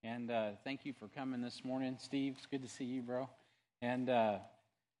thank you for coming this morning. Steve, it's good to see you, bro. And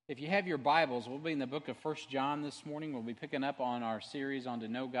if you have your Bibles, we'll be in the book of 1 John this morning. We'll be picking up on our series on to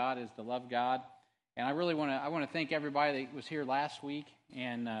know God is to love God. And I really want to thank everybody that was here last week,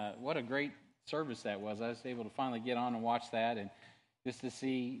 and what a great service that was. I was able to finally get on and watch that, and just to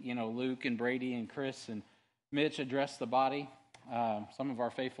see, Luke and Brady and Chris and Mitch address the body, some of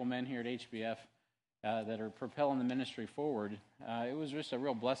our faithful men here at HBF. That are propelling the ministry forward. It was just a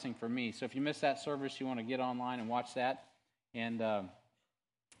real blessing for me. So if you missed that service, you want to get online and watch that. And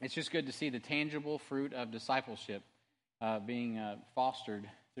it's just good to see the tangible fruit of discipleship being fostered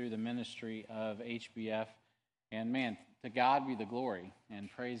through the ministry of HBF. And man, to God be the glory, and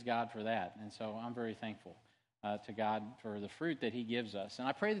praise God for that. And so I'm very thankful to God for the fruit that He gives us. And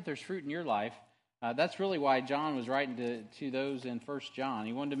I pray that there's fruit in your life. That's really why John was writing to those in 1 John.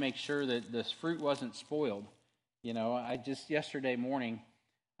 He wanted to make sure that this fruit wasn't spoiled. I just yesterday morning,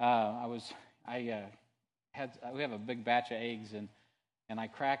 we have a big batch of eggs, and I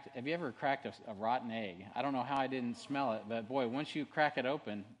cracked. Have you ever cracked a rotten egg? I don't know how I didn't smell it, but boy, once you crack it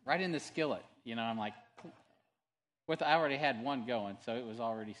open, right in the skillet, I'm like, I already had one going, so it was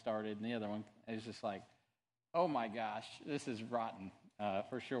already started, and the other one, it was just like, oh my gosh, this is rotten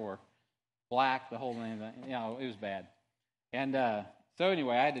for sure. Black, the whole thing, it was bad. And so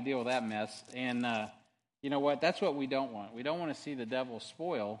anyway, I had to deal with that mess. And you know what? That's what we don't want. We don't want to see the devil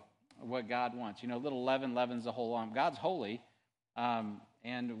spoil what God wants. Little leaven leavens the whole lump. God's holy,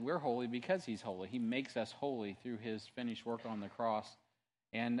 and we're holy because He's holy. He makes us holy through His finished work on the cross.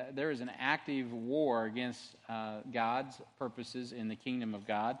 And there is an active war against God's purposes in the kingdom of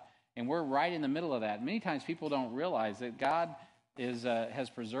God. And we're right in the middle of that. Many times people don't realize that God has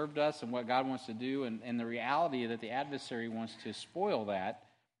preserved us and what God wants to do, and the reality that the adversary wants to spoil that.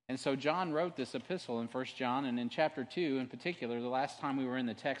 And so John wrote this epistle in 1 John, and in chapter 2 in particular, the last time we were in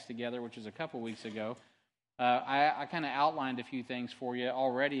the text together, which was a couple weeks ago, I kind of outlined a few things for you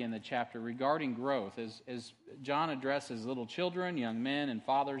already in the chapter regarding growth. As John addresses little children, young men, and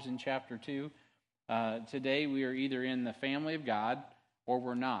fathers in chapter 2, today we are either in the family of God or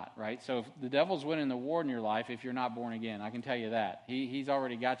we're not, right? So if the devil's winning the war in your life if you're not born again. I can tell you that. He's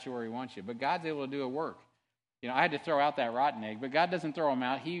already got you where he wants you. But God's able to do a work. I had to throw out that rotten egg, but God doesn't throw them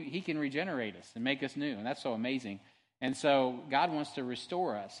out. He can regenerate us and make us new, and that's so amazing. And so God wants to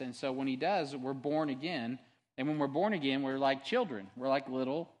restore us. And so when He does, we're born again. And when we're born again, we're like children. We're like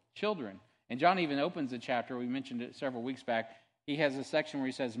little children. And John even opens the chapter. We mentioned it several weeks back. He has a section where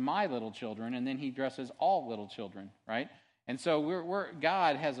he says, my little children, and then he addresses all little children, right? And so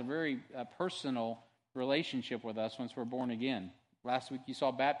God has a very personal relationship with us once we're born again. Last week you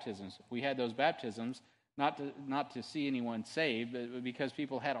saw baptisms. We had those baptisms not to see anyone saved, but because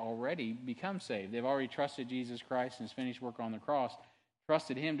people had already become saved. They've already trusted Jesus Christ and His finished work on the cross,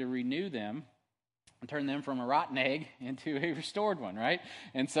 trusted Him to renew them and turn them from a rotten egg into a restored one, right?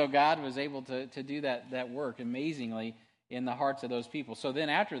 And so God was able to do that work amazingly in the hearts of those people. So then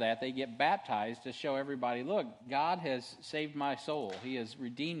after that, they get baptized to show everybody, look, God has saved my soul. He has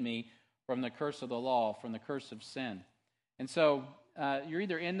redeemed me from the curse of the law, from the curse of sin. And so you're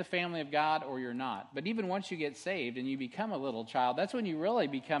either in the family of God or you're not. But even once you get saved and you become a little child, that's when you really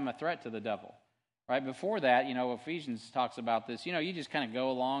become a threat to the devil, right? Before that, Ephesians talks about this. You just kind of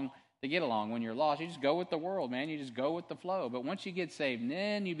go along to get along. When you're lost, you just go with the world, man. You just go with the flow. But once you get saved,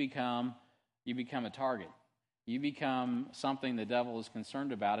 then you become a target. You become something the devil is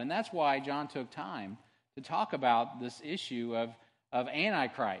concerned about. And that's why John took time to talk about this issue of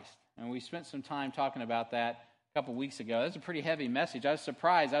Antichrist. And we spent some time talking about that a couple weeks ago. That's a pretty heavy message. I was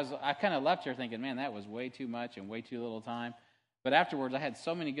surprised. I kind of left here thinking, man, that was way too much and way too little time. But afterwards, I had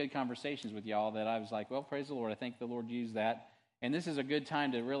so many good conversations with y'all that I was like, well, praise the Lord. I think the Lord used that. And this is a good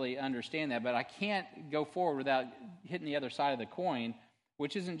time to really understand that. But I can't go forward without hitting the other side of the coin,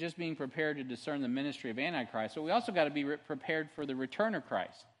 which isn't just being prepared to discern the ministry of Antichrist, but we also got to be prepared for the return of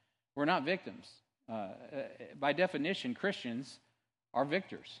Christ. We're not victims. By definition, Christians are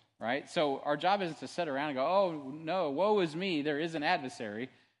victors, right? So our job isn't to sit around and go, oh, no, woe is me, there is an adversary.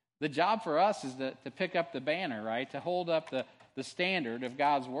 The job for us is to pick up the banner, right? To hold up the standard of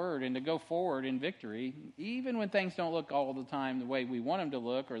God's word and to go forward in victory. Even when things don't look all the time the way we want them to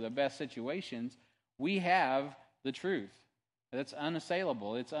look or the best situations, we have the truth. That's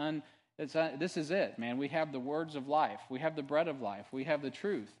unassailable. This is it, man. We have the words of life. We have the bread of life. We have the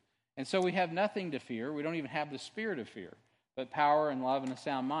truth. And so we have nothing to fear. We don't even have the spirit of fear, but power and love and a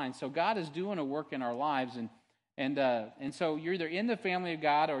sound mind. So God is doing a work in our lives. And so you're either in the family of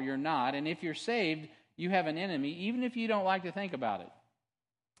God or you're not. And if you're saved, you have an enemy, even if you don't like to think about it.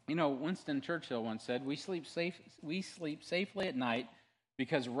 Winston Churchill once said, we sleep safely at night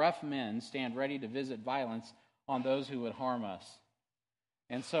because rough men stand ready to visit violence on those who would harm us.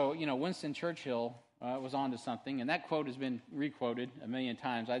 And so, Winston Churchill was onto something, and that quote has been requoted a million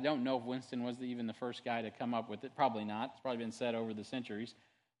times. I don't know if Winston was even the first guy to come up with it. Probably not. It's probably been said over the centuries.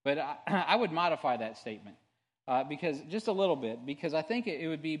 But I would modify that statement because just a little bit, because I think it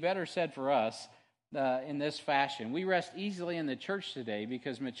would be better said for us in this fashion. We rest easily in the church today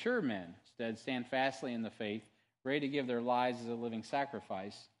because mature men instead stand fastly in the faith, ready to give their lives as a living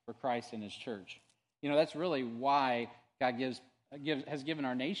sacrifice for Christ and his church. That's really why God has given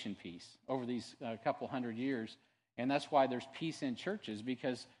our nation peace over these couple hundred years, and that's why there's peace in churches,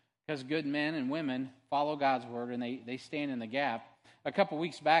 because good men and women follow God's word and they stand in the gap. A couple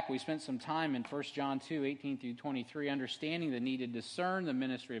weeks back, we spent some time in 1 John 2, 18 through 23, understanding the need to discern the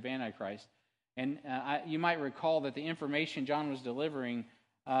ministry of Antichrist. And you might recall that the information John was delivering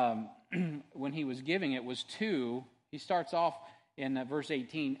when he was giving it was he starts off in verse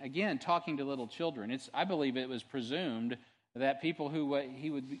 18, again, talking to little children. I believe it was presumed that people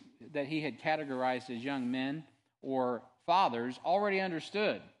that he had categorized as young men or fathers already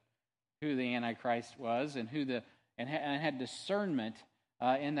understood who the Antichrist was and and had discernment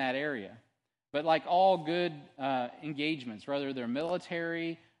in that area. But like all good engagements, whether they're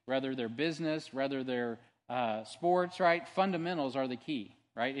military, whether they're business, whether they're sports, right? Fundamentals are the key,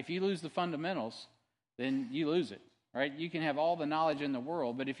 right? If you lose the fundamentals, then you lose it, right? You can have all the knowledge in the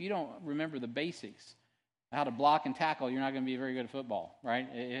world, but if you don't remember the basics, how to block and tackle, you're not going to be very good at football,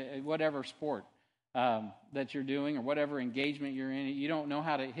 right? Whatever sport that you're doing or whatever engagement you're in, you don't know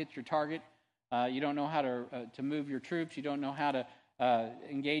how to hit your target. You don't know how to move your troops. You don't know how to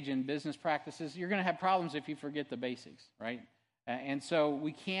engage in business practices. You're going to have problems if you forget the basics, right? And so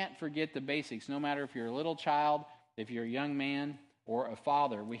we can't forget the basics, no matter if you're a little child, if you're a young man, or a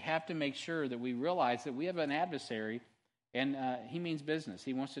father. We have to make sure that we realize that we have an adversary, and he means business.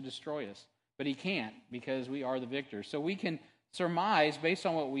 He wants to destroy us. But he can't, because we are the victors. So we can surmise, based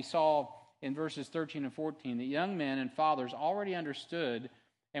on what we saw in verses 13 and 14, that young men and fathers already understood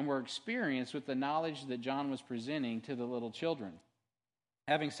and were experienced with the knowledge that John was presenting to the little children.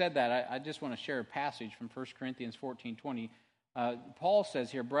 Having said that, I just want to share a passage from 1 Corinthians 14:20. Paul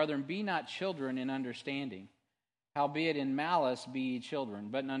says here, "Brethren, be not children in understanding, howbeit in malice be ye children,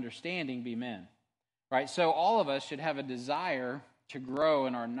 but in understanding be men." Right? So all of us should have a desire to grow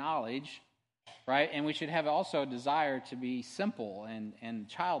in our knowledge, right? And we should have also a desire to be simple and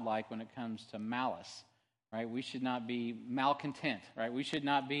childlike when it comes to malice, right? We should not be malcontent, right? We should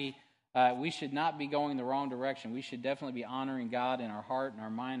not be going the wrong direction. We should definitely be honoring God in our heart and our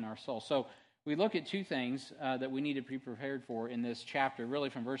mind and our soul. So we look at two things that we need to be prepared for in this chapter, really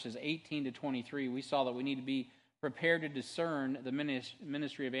from verses 18 to 23. We saw that we need to be prepared to discern the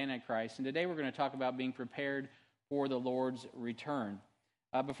ministry of Antichrist. And today we're going to talk about being prepared for the Lord's return.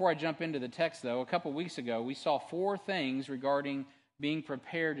 Before I jump into the text, though, a couple weeks ago, we saw four things regarding being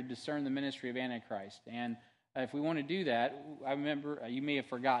prepared to discern the ministry of Antichrist. And if we want to do that, I remember, you may have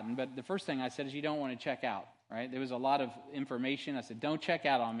forgotten, but the first thing I said is you don't want to check out, right? There was a lot of information. I said, don't check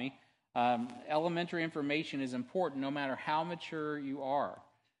out on me. Elementary information is important no matter how mature you are,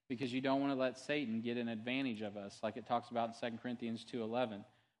 because you don't want to let Satan get an advantage of us, like it talks about in 2 Corinthians 2:11.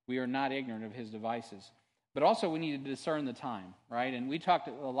 We are not ignorant of his devices. But also we need to discern the time, right? And we talked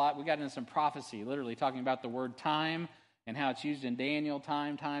a lot, we got into some prophecy, literally talking about the word time and how it's used in Daniel,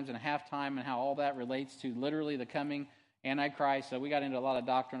 times and a half time, and how all that relates to literally the coming Antichrist. So we got into a lot of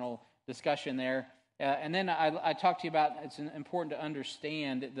doctrinal discussion there. And then I talked to you about it's important to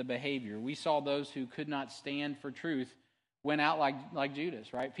understand the behavior. We saw those who could not stand for truth went out like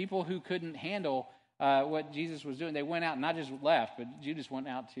Judas, right? People who couldn't handle what Jesus was doing, they went out, not just left, but Judas went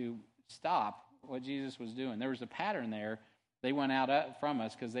out to stop what Jesus was doing. There was a pattern there. They went out from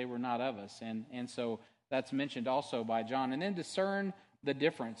us because they were not of us. And so that's mentioned also by John. And then discern the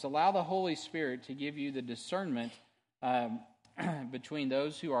difference. Allow the Holy Spirit to give you the discernment between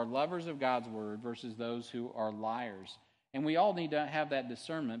those who are lovers of God's word versus those who are liars. And we all need to have that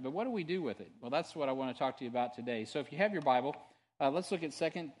discernment. But what do we do with it? Well, that's what I want to talk to you about today. So if you have your Bible, let's look at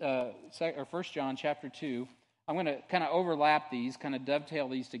 1 John chapter 2. I'm going to kind of overlap these, kind of dovetail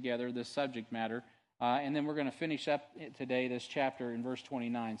these together, this subject matter, and then we're going to finish up today this chapter in verse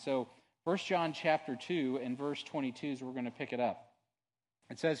 29. So 1 John chapter 2 and verse 22 is where we're going to pick it up.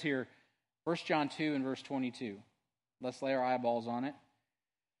 It says here, 1 John 2 and verse 22. Let's lay our eyeballs on it.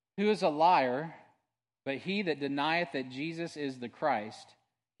 "Who is a liar, but he that denieth that Jesus is the Christ,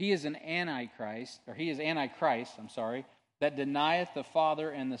 he is Antichrist, that denieth the Father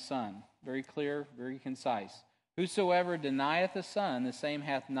and the Son." Very clear, very concise. "Whosoever denieth the Son, the same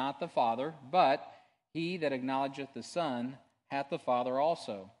hath not the Father, but he that acknowledgeth the Son hath the Father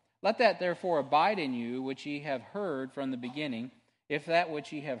also. Let that therefore abide in you which ye have heard from the beginning. If that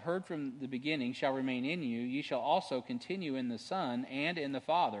which ye have heard from the beginning shall remain in you, ye shall also continue in the Son and in the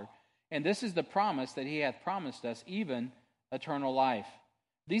Father. And this is the promise that he hath promised us, even eternal life.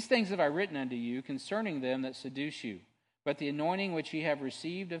 These things have I written unto you concerning them that seduce you. But the anointing which ye have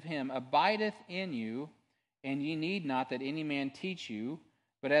received of him abideth in you, and ye need not that any man teach you.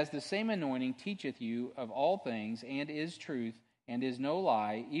 But as the same anointing teacheth you of all things, and is truth, and is no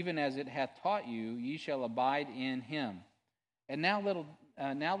lie, even as it hath taught you, ye shall abide in him. And now,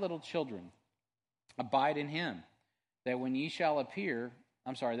 little children, abide in him, that when he shall appear,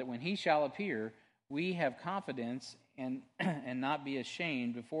 we have confidence and not be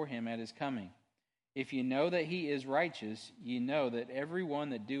ashamed before him at his coming. If ye know that he is righteous, ye know that every one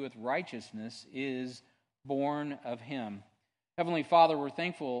that doeth righteousness is born of him. Heavenly Father, we're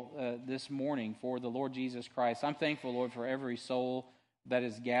thankful this morning for the Lord Jesus Christ. I'm thankful, Lord, for every soul that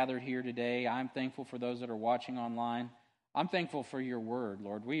is gathered here today. I'm thankful for those that are watching online. I'm thankful for your word,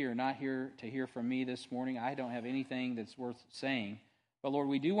 Lord. We are not here to hear from me this morning. I don't have anything that's worth saying. But, Lord,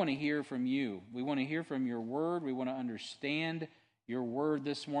 we do want to hear from you. We want to hear from your word. We want to understand your word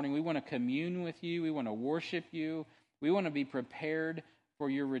this morning. We want to commune with you. We want to worship you. We want to be prepared for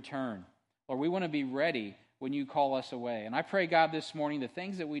your return. Lord, we want to be ready when you call us away. And I pray, God, this morning, the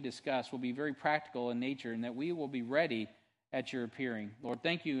things that we discuss will be very practical in nature and that we will be ready at your appearing. Lord,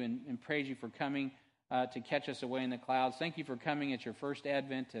 thank you and praise you for coming to catch us away in the clouds. Thank you for coming at your first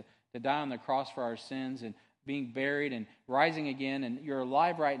advent to die on the cross for our sins and being buried and rising again. And you're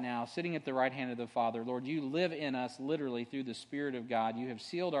alive right now, sitting at the right hand of the Father. Lord, you live in us literally through the Spirit of God. You have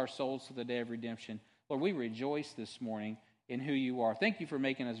sealed our souls to the day of redemption. Lord, we rejoice this morning in who you are. Thank you for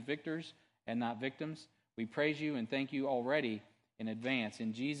making us victors and not victims. We praise you and thank you already in advance.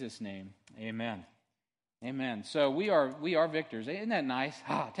 In Jesus' name, amen. Amen. So we are victors. Isn't that nice?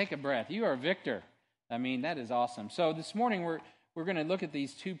 Take a breath. You are a victor. I mean, that is awesome. So this morning we're going to look at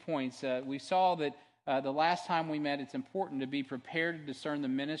these 2 points. We saw that the last time we met, it's important to be prepared to discern the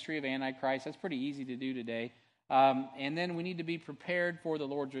ministry of Antichrist. That's pretty easy to do today. And then we need to be prepared for the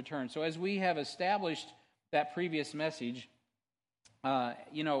Lord's return. So as we have established that previous message, I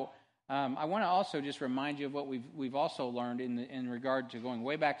want to also just remind you of what we've also learned in regard to going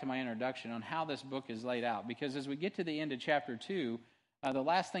way back to my introduction on how this book is laid out. Because as we get to the end of chapter 2, the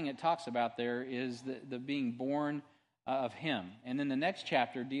last thing it talks about there is the being born of him. And then the next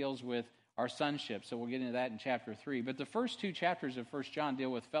chapter deals with our sonship. So we'll get into that in chapter 3. But the first 2 chapters of 1 John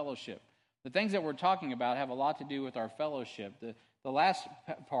deal with fellowship. The things that we're talking about have a lot to do with our fellowship. The last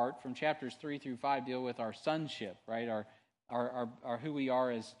part from chapters 3 through 5 deal with our sonship, right? Our who we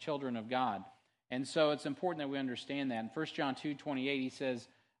are as children of God. And so it's important that we understand that. In 1 John 2:28, he says,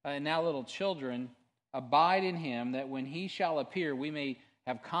 and now little children, abide in him, that when he shall appear, we may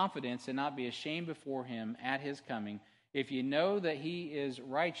have confidence and not be ashamed before him at his coming. If you know that he is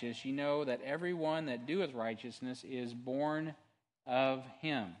righteous, you know that everyone that doeth righteousness is born of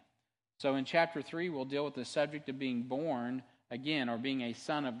him. So in chapter 3, we'll deal with the subject of being born again, or being a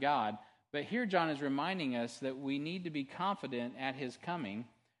son of God. But here John is reminding us that we need to be confident at his coming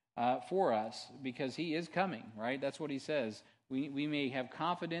for us, because he is coming, right? That's what he says. We may have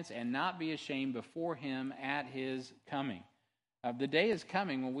confidence and not be ashamed before him at his coming. The day is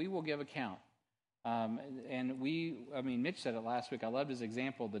coming when we will give account. Mitch said it last week. I loved his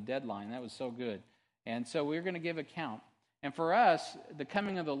example of the deadline. That was so good. And so we're going to give account. And for us, the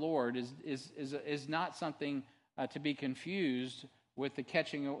coming of the Lord is not something to be confused with the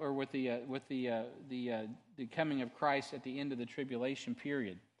catching or with the coming of Christ at the end of the tribulation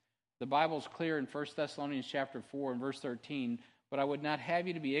period. The Bible's clear in 1 Thessalonians chapter 4 and verse 13, but I would not have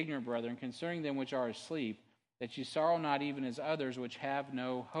you to be ignorant, brethren, concerning them which are asleep, that you sorrow not even as others which have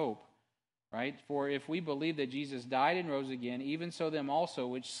no hope. Right? For if we believe that Jesus died and rose again, even so them also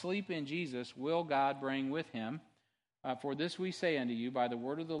which sleep in Jesus will God bring with him. For this we say unto you by the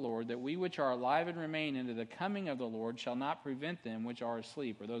word of the Lord, that we which are alive and remain unto the coming of the Lord shall not prevent them which are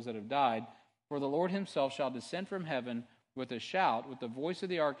asleep, or those that have died. For the Lord himself shall descend from heaven with a shout, with the voice of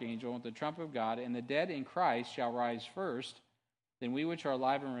the archangel, and with the trump of God, and the dead in Christ shall rise first. Then we which are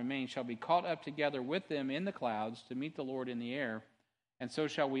alive and remain shall be caught up together with them in the clouds to meet the Lord in the air. And so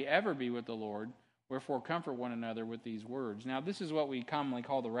shall we ever be with the Lord. Wherefore comfort one another with these words. Now this is what we commonly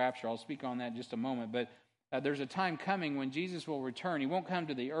call the rapture. I'll speak on that in just a moment. But there's a time coming when Jesus will return. He won't come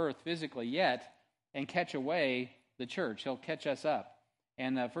to the earth physically yet and catch away the church. He'll catch us up.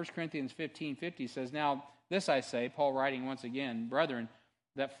 And 1 Corinthians 15:50 says, Now this I say, Paul writing once again, brethren,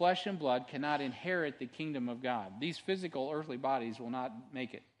 that flesh and blood cannot inherit the kingdom of God. These physical earthly bodies will not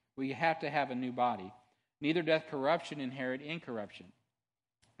make it. We have to have a new body. Neither doth corruption inherit incorruption.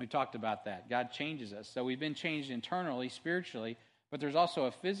 We talked about that. God changes us. So we've been changed internally, spiritually, but there's also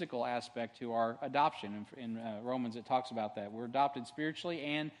a physical aspect to our adoption. In Romans, it talks about that. We're adopted spiritually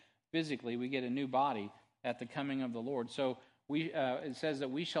and physically. We get a new body at the coming of the Lord. So it says that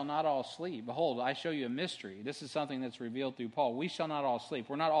we shall not all sleep. Behold, I show you a mystery. This is something that's revealed through Paul. We shall not all sleep.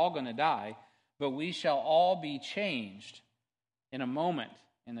 We're not all going to die, but we shall all be changed in a moment,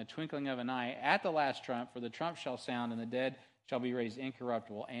 in the twinkling of an eye, at the last trump, for the trump shall sound, and the dead shall be raised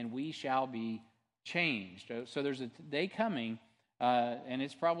incorruptible, and we shall be changed. So there's a day coming, and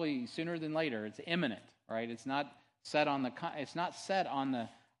it's probably sooner than later. It's imminent, right? It's not set on the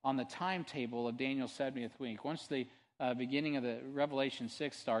timetable of Daniel's 70th week. Once the beginning of the Revelation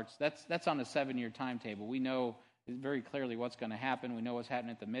 6 starts, that's on a 7-year timetable. We know very clearly what's going to happen. We know what's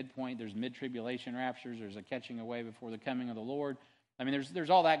happening at the midpoint. There's mid-tribulation raptures. There's a catching away before the coming of the Lord. I mean, there's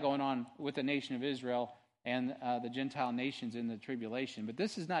all that going on with the nation of Israel and the Gentile nations in the tribulation. But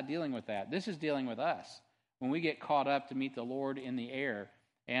this is not dealing with that. This is dealing with us when we get caught up to meet the Lord in the air.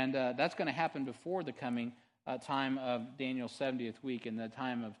 And that's going to happen before the coming time of Daniel's 70th week and the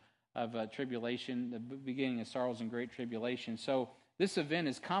time of tribulation, the beginning of sorrows and great tribulation. So this event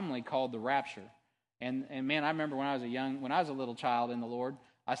is commonly called the rapture. And man, I remember when I was a little child in the Lord,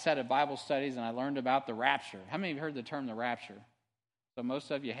 I sat at Bible studies and I learned about the rapture. How many of you heard the term the rapture? So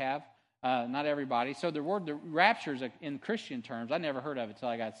most of you have. Not everybody. So the rapture is in Christian terms. I never heard of it until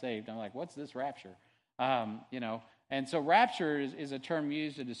I got saved. I'm like, what's this rapture? And so rapture is a term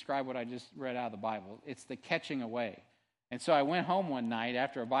used to describe what I just read out of the Bible. It's the catching away. And so I went home one night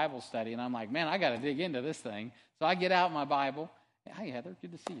after a Bible study, and I'm like, man, I got to dig into this thing. So I get out my Bible. Hi, Heather.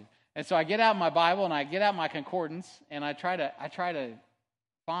 Good to see you. And so I get out my Bible, and I get out my concordance, and I try to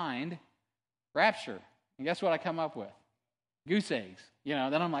find rapture. And guess what I come up with? Goose eggs.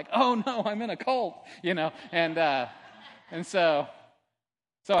 Then I'm like, oh no, I'm in a cult. And so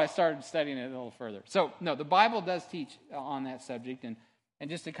I started studying it a little further. So no, the Bible does teach on that subject, and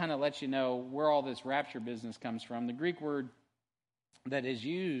just to kind of let you know where all this rapture business comes from, the Greek word that is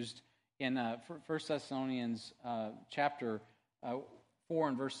used in 1 Thessalonians chapter 4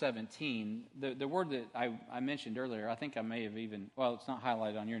 and verse 17, the word that I mentioned earlier, I think I may have even, well, it's not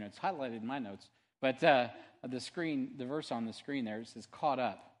highlighted on your notes, it's highlighted in my notes, but the verse on the screen there, it says caught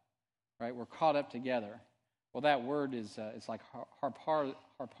up, right? We're caught up together. Well, that word is it's like harpazo,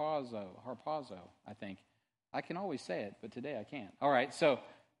 I think. I can always say it, but today I can't. All right, so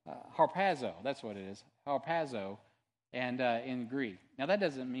harpazo, that's what it is, harpazo, and in Greek. Now, that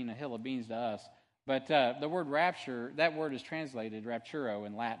doesn't mean a hill of beans to us, but the word rapture, that word is translated rapturo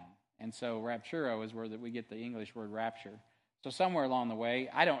in Latin, and so rapturo is where we get the English word rapture. So somewhere along the way,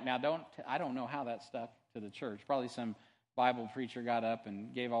 I don't know how that stuck to the church. Probably some Bible preacher got up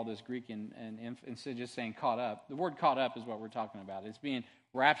and gave all this Greek and instead of just saying caught up. The word caught up is what we're talking about. It's being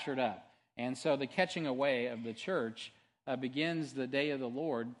raptured up. And so the catching away of the church begins the day of the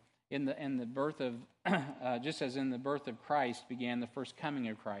Lord in the birth of, just as in the birth of Christ began the first coming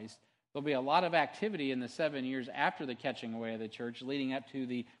of Christ. There'll be a lot of activity in the 7 years after the catching away of the church, leading up to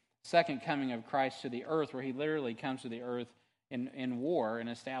the second coming of Christ to the earth, where he literally comes to the earth in war and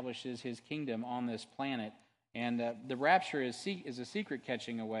establishes his kingdom on this planet. And the rapture is a secret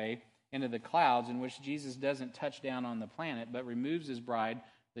catching away into the clouds in which Jesus doesn't touch down on the planet, but removes his bride,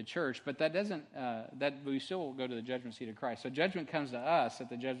 the church. But that doesn't, we still will go to the judgment seat of Christ. So judgment comes to us at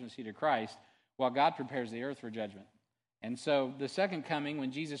the judgment seat of Christ while God prepares the earth for judgment. And so the second coming,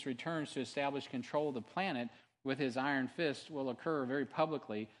 when Jesus returns to establish control of the planet with his iron fist, will occur very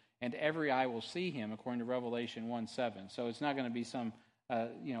publicly, and every eye will see him, according to Revelation 1:7. So it's not going to be some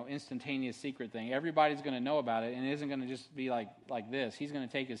instantaneous secret thing. Everybody's going to know about it, and it isn't going to just be like this. He's going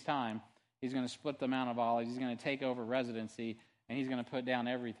to take his time. He's going to split the Mount of Olives. He's going to take over residency, and he's going to put down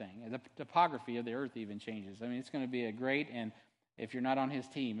everything. The topography of the earth even changes. I mean, it's going to be a great, and if you're not on his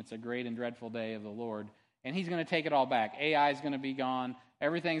team, it's a great and dreadful day of the Lord. And he's going to take it all back. AI is going to be gone.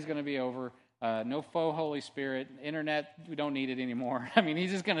 Everything's going to be over. No faux Holy Spirit. Internet, we don't need it anymore. I mean, he's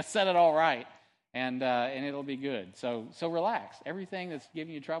just going to set it all right, and it'll be good. So relax. Everything that's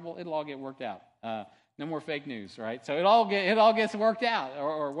giving you trouble, it'll all get worked out. No more fake news, right? So it all gets worked out,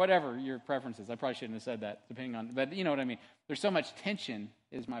 or whatever your preference is. I probably shouldn't have said that, depending on, but you know what I mean. There's so much tension,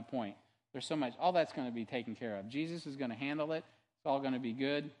 is my point. There's so much. All that's going to be taken care of. Jesus is going to handle it. It's all going to be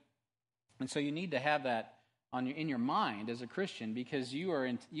good. And so you need to have that in your mind as a Christian, because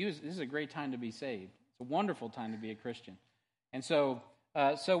this is a great time to be saved. It's a wonderful time to be a Christian. And so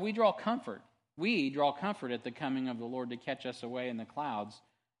we draw comfort. We draw comfort at the coming of the Lord to catch us away in the clouds.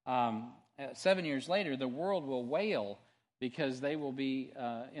 7 years later, the world will wail because they will be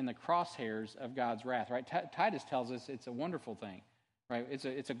in the crosshairs of God's wrath, right? Titus tells us it's a wonderful thing, right?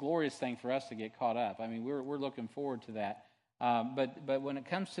 It's a glorious thing for us to get caught up. I mean, we're looking forward to that. But when it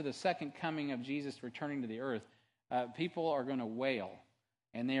comes to the second coming of Jesus returning to the earth, people are going to wail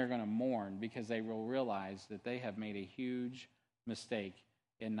and they are going to mourn because they will realize that they have made a huge mistake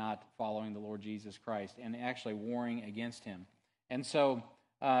in not following the Lord Jesus Christ and actually warring against him. And so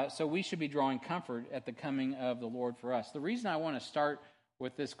we should be drawing comfort at the coming of the Lord for us. The reason I want to start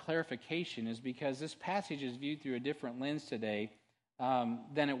with this clarification is because this passage is viewed through a different lens today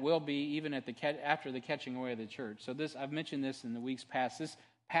than it will be even after the catching away of the church. So I've mentioned this in the weeks past. This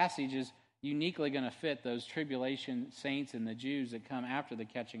passage is uniquely going to fit those tribulation saints and the Jews that come after the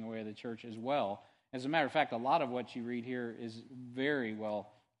catching away of the church as well. As a matter of fact, a lot of what you read here is very well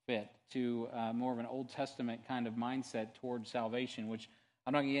fit to more of an Old Testament kind of mindset towards salvation, which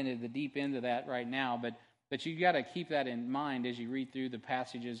I'm not going to get into the deep end of that right now, but you got to keep that in mind as you read through the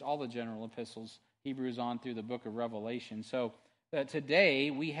passages, all the general epistles, Hebrews on through the book of Revelation. So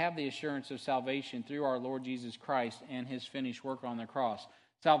today we have the assurance of salvation through our Lord Jesus Christ and his finished work on the cross.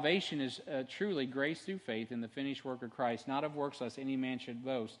 Salvation is truly grace through faith in the finished work of Christ, not of works lest any man should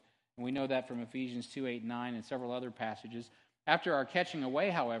boast. And we know that from Ephesians 2:8-9 and several other passages. After our catching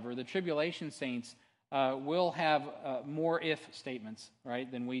away, however, the tribulation saints will have more if statements, right,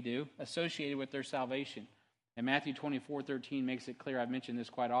 than we do, associated with their salvation. And Matthew 24:13 makes it clear, I've mentioned this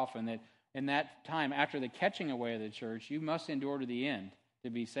quite often, that in that time, after the catching away of the church, you must endure to the end to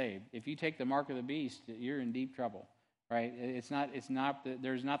be saved. If you take the mark of the beast, you're in deep trouble, right? There's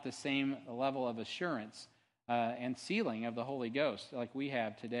not the same level of assurance and sealing of the Holy Ghost like we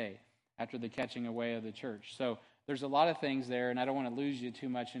have today after the catching away of the church. So there's a lot of things there, and I don't want to lose you too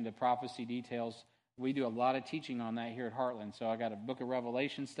much into prophecy details. We do a lot of teaching on that here at Heartland. So I got a book of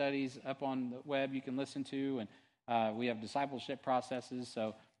Revelation studies up on the web you can listen to, and we have discipleship processes.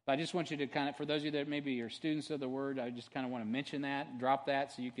 So I just want you to kind of, for those of you that maybe are students of the Word, I just kind of want to mention that, drop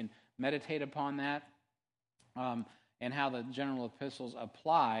that, so you can meditate upon that and how the general epistles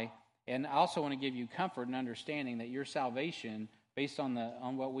apply. And I also want to give you comfort and understanding that your salvation, based on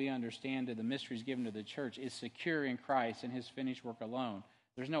what we understand of the mysteries given to the church, is secure in Christ and his finished work alone.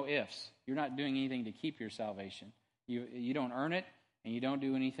 There's no ifs. You're not doing anything to keep your salvation. You don't earn it, and you don't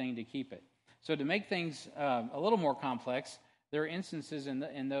do anything to keep it. So to make things a little more complex, there are instances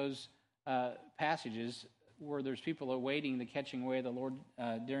in those passages where there's people awaiting the catching away of the Lord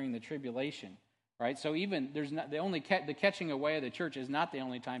during the tribulation, right? So even the catching away of the church is not the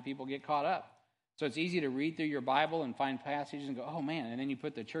only time people get caught up. So it's easy to read through your Bible and find passages and go, oh man, and then you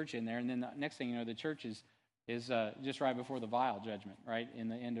put the church in there, and then the next thing you know, the church is just right before the vial judgment, right, in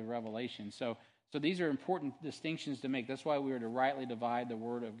the end of Revelation. So these are important distinctions to make. That's why we are to rightly divide the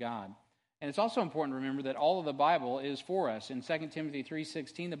Word of God. And it's also important to remember that all of the Bible is for us. In 2 Timothy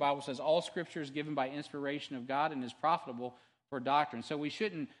 3:16, the Bible says, all Scripture is given by inspiration of God and is profitable for doctrine. So we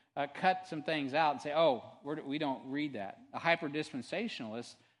shouldn't cut some things out and say, oh, we don't read that. A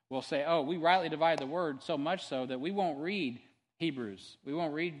hyper-dispensationalist will say, oh, we rightly divide the Word so much so that we won't read Hebrews. We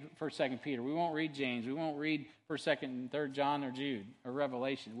won't read 1st, 2nd Peter. We won't read James. We won't read 1st, 2nd, and 3rd John or Jude or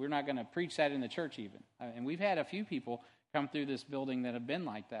Revelation. We're not going to preach that in the church even. And we've had a few people come through this building that have been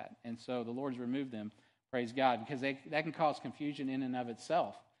like that. And so the Lord's removed them, praise God, because that can cause confusion in and of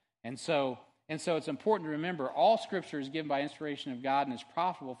itself. And so it's important to remember all Scripture is given by inspiration of God and is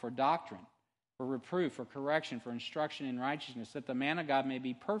profitable for doctrine, for reproof, for correction, for instruction in righteousness, that the man of God may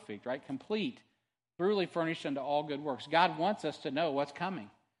be perfect, right, complete, truly furnished unto all good works. God wants us to know what's coming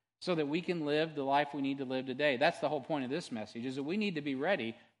so that we can live the life we need to live today. That's the whole point of this message, is that we need to be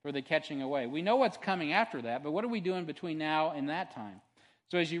ready for the catching away. We know what's coming after that, but what are we doing between now and that time?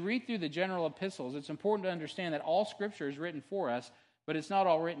 So as you read through the general epistles, it's important to understand that all Scripture is written for us, but it's not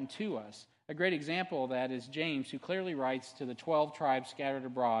all written to us. A great example of that is James, who clearly writes to the 12 tribes scattered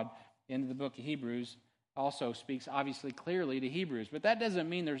abroad in the book of Hebrews, also speaks obviously clearly to Hebrews. But that doesn't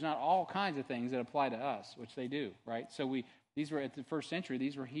mean there's not all kinds of things that apply to us, which they do, right? So these were at the first century,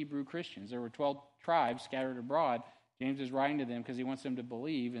 these were Hebrew Christians. There were 12 tribes scattered abroad. James is writing to them because he wants them to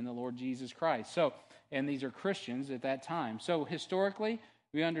believe in the Lord Jesus Christ. And these are Christians at that time. So historically,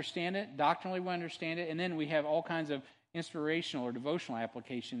 we understand it. Doctrinally, we understand it. And then we have all kinds of inspirational or devotional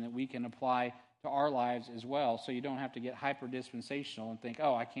application that we can apply to our lives as well. So you don't have to get hyper-dispensational and think,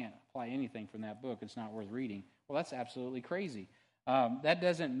 oh, I can't apply anything from that book. It's not worth reading. Well, that's absolutely crazy. That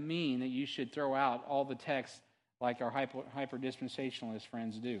doesn't mean that you should throw out all the text like our hyper-dispensationalist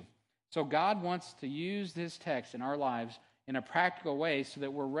friends do. So God wants to use this text in our lives in a practical way so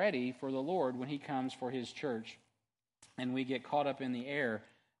that we're ready for the Lord when he comes for his church and we get caught up in the air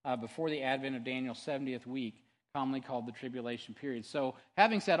before the advent of Daniel's 70th week, commonly called the tribulation period. So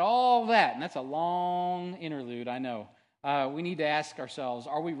having said all that, and that's a long interlude, I know, we need to ask ourselves,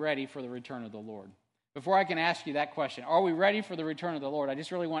 are we ready for the return of the Lord? Before I can ask you that question, are we ready for the return of the Lord? I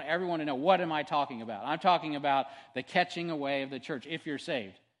just really want everyone to know, what am I talking about? I'm talking about the catching away of the church, if you're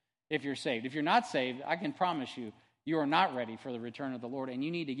saved. If you're saved. If you're not saved, I can promise you, you are not ready for the return of the Lord, and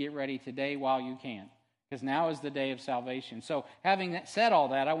you need to get ready today while you can, because now is the day of salvation. So having said all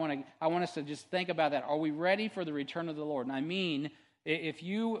that, I want us to just think about that. Are we ready for the return of the Lord? And I mean, if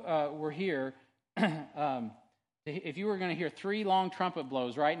you were here, if you were going to hear 3 long trumpet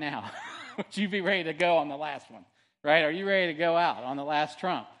blows right now, would you be ready to go on the last one? Right? Are you ready to go out on the last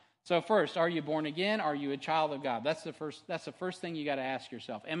trump? So first, are you born again? Are you a child of God? That's the first thing you got to ask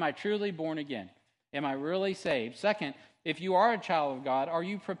yourself. Am I truly born again? Am I really saved? Second, if you are a child of God, are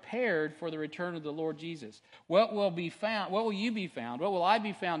you prepared for the return of the Lord Jesus? What will you be found? What will I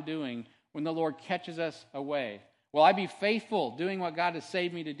be found doing when the Lord catches us away? Will I be faithful doing what God has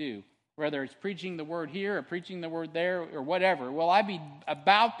saved me to do? Whether it's preaching the word here or preaching the word there or whatever. Will I be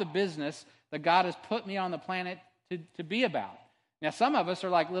about the business that God has put me on the planet to be about? Now, some of us are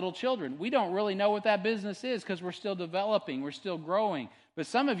like little children. We don't really know what that business is because we're still developing. We're still growing. But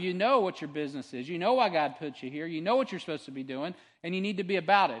some of you know what your business is. You know why God put you here. You know what you're supposed to be doing, and you need to be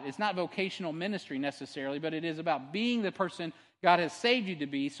about it. It's not vocational ministry necessarily, but it is about being the person God has saved you to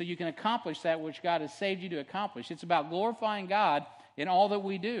be so you can accomplish that which God has saved you to accomplish. It's about glorifying God in all that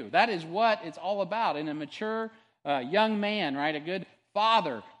we do. That is what it's all about. In a mature young man, right, a good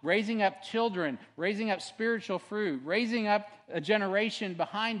father, raising up children, raising up spiritual fruit, raising up a generation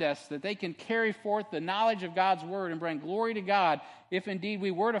behind us that they can carry forth the knowledge of God's word and bring glory to God. If indeed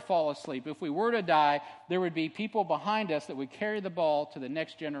we were to fall asleep, if we were to die, there would be people behind us that would carry the ball to the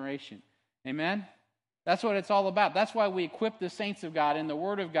next generation. Amen? That's what it's all about. That's why we equip the saints of God in the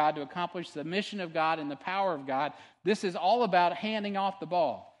Word of God to accomplish the mission of God and the power of God. This is all about handing off the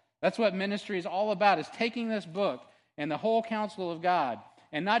ball. That's what ministry is all about, is taking this book and the whole counsel of God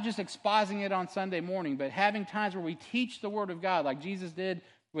and not just expositing it on Sunday morning, but having times where we teach the Word of God like Jesus did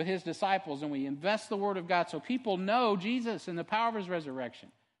with His disciples, and we invest the Word of God so people know Jesus and the power of His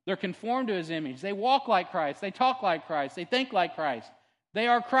resurrection. They're conformed to His image. They walk like Christ. They talk like Christ. They think like Christ. They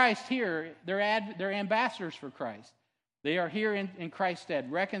are Christ here. They're ambassadors for Christ. They are here in Christ's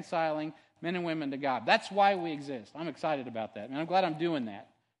stead, reconciling men and women to God. That's why we exist. I'm excited about that, and I'm glad I'm doing that.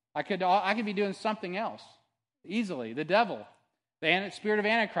 I could be doing something else easily. The devil, the spirit of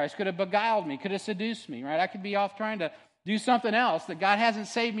Antichrist could have beguiled me, could have seduced me, right? I could be off trying to do something else that God hasn't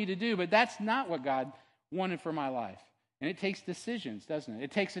saved me to do, but that's not what God wanted for my life. And it takes decisions, doesn't it?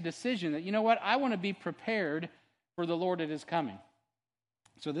 It takes a decision that, you know what, I want to be prepared for the Lord that is coming.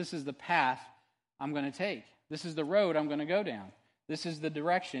 So this is the path I'm going to take. This is the road I'm going to go down. This is the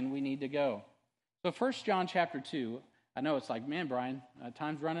direction we need to go. So 1 John chapter 2, I know it's like, man, Brian,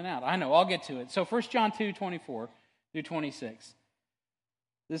 time's running out. I know, I'll get to it. So 1 John 2, 24 through 26.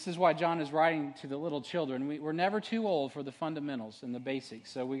 This is why John is writing to the little children. We're never too old for the fundamentals and the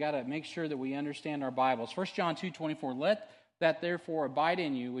basics. So we got to make sure that we understand our Bibles. 1 John 2, 24, let that therefore abide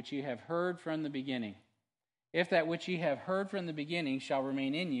in you which you have heard from the beginning. If that which ye have heard from the beginning shall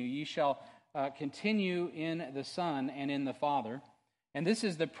remain in you, ye shall continue in the Son and in the Father. And this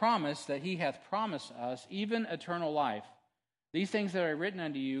is the promise that He hath promised us, even eternal life. These things that are written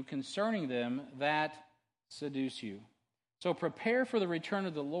unto you concerning them that seduce you. So prepare for the return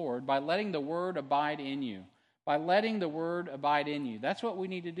of the Lord by letting the Word abide in you. By letting the Word abide in you. That's what we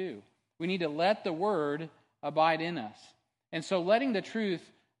need to do. We need to let the Word abide in us. And so letting the truth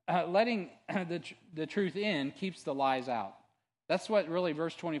in keeps the lies out. That's what really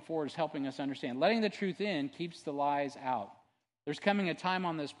verse 24 is helping us understand. Letting the truth in keeps the lies out. There's coming a time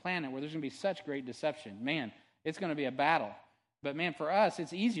on this planet where there's going to be such great deception. Man, it's going to be a battle. But man, for us,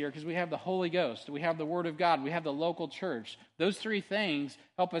 it's easier because we have the Holy Ghost. We have the Word of God. We have the local church. Those three things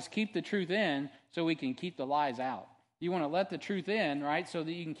help us keep the truth in so we can keep the lies out. You want to let the truth in, right, so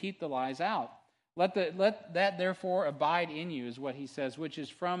that you can keep the lies out. Let that therefore abide in you is what he says, which is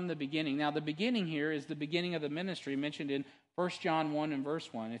from the beginning. Now, the beginning here is the beginning of the ministry mentioned in 1 John 1 and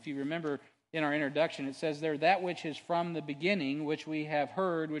verse 1. If you remember in our introduction, it says there, that which is from the beginning, which we have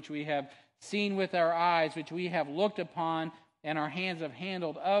heard, which we have seen with our eyes, which we have looked upon, and our hands have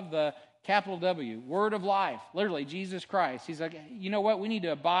handled of the capital W, Word of life, literally Jesus Christ. He's like, you know what? We need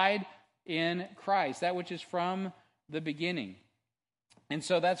to abide in Christ, that which is from the beginning. And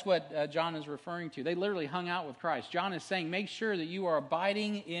so that's what John is referring to. They literally hung out with Christ. John is saying, make sure that you are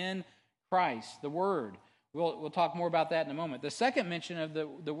abiding in Christ, the Word. We'll talk more about that in a moment. The second mention of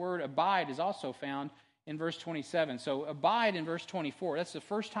the word abide is also found in verse 27. So abide in verse 24. That's the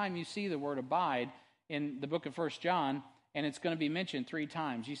first time you see the word abide in the book of 1 John, and it's going to be mentioned 3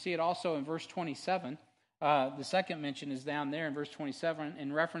 times. You see it also in verse 27. The second mention is down there in verse 27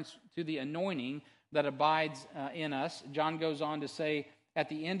 in reference to the anointing that abides in us. John goes on to say at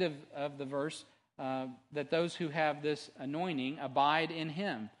the end of the verse that those who have this anointing abide in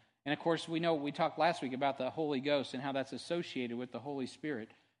him. And of course, we talked last week about the Holy Ghost and how that's associated with the Holy Spirit.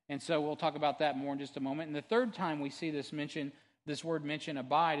 And so we'll talk about that more in just a moment. And the third time we see this word mentioned,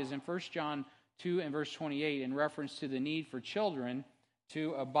 abide, is in 1 John 2 and verse 28 in reference to the need for children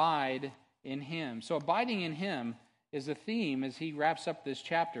to abide in him. So abiding in him is a theme as he wraps up this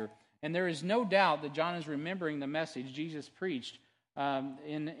chapter. And there is no doubt that John is remembering the message Jesus preached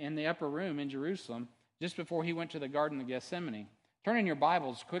in the upper room in Jerusalem just before he went to the Garden of Gethsemane. Turn in your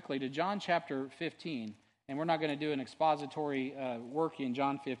Bibles quickly to John chapter 15. And we're not going to do an expository work in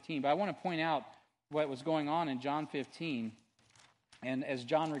John 15, but I want to point out what was going on in John 15. And as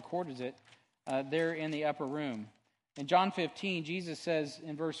John records it, there in the upper room. In John 15, Jesus says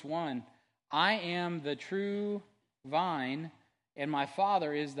in verse 1, I am the true vine, and my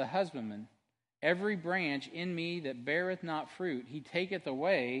Father is the husbandman. Every branch in me that beareth not fruit, he taketh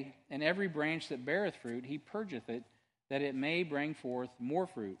away, and every branch that beareth fruit, he purgeth it, that it may bring forth more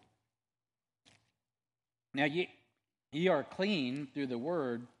fruit. Now ye are clean through the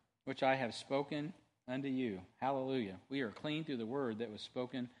word which I have spoken unto you. Hallelujah. We are clean through the word that was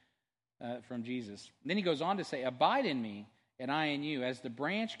spoken from Jesus. Then he goes on to say, abide in me, and I in you. As the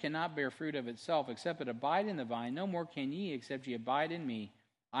branch cannot bear fruit of itself, except it abide in the vine, no more can ye, except ye abide in me.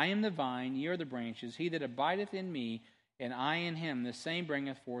 I am the vine, ye are the branches. He that abideth in me, and I in him, the same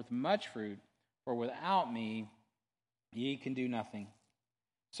bringeth forth much fruit. For without me ye can do nothing.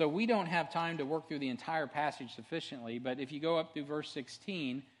 So we don't have time to work through the entire passage sufficiently, but if you go up through verse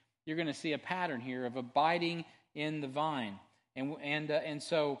 16, you're going to see a pattern here of abiding in the vine. And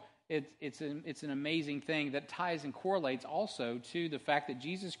so it's an amazing thing that ties and correlates also to the fact that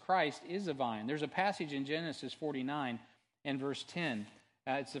Jesus Christ is a vine. There's a passage in Genesis 49 and verse 10.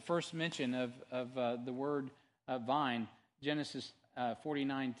 It's the first mention of the word vine, Genesis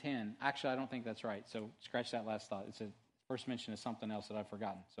 49:10. Actually, I don't think that's right, so scratch that last thought. It's a first mention of something else that I've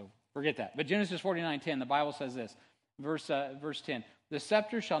forgotten, so forget that. But Genesis 49:10, the Bible says this, verse 10, the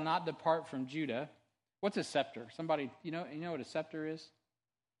scepter shall not depart from Judah. What's a scepter? Somebody, you know what a scepter is?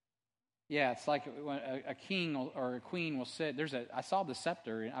 Yeah, it's like when a king or a queen will sit. I saw the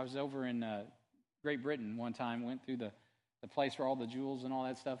scepter. I was over in Great Britain one time, went through the place where all the jewels and all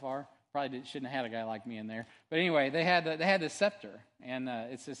that stuff are. Probably shouldn't have had a guy like me in there. But anyway, they had the scepter, and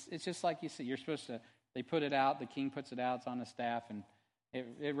it's just like you see. You're supposed to. They put it out. The king puts it out. It's on a staff, and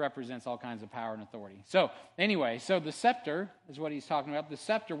it represents all kinds of power and authority. So anyway, the scepter is what he's talking about. The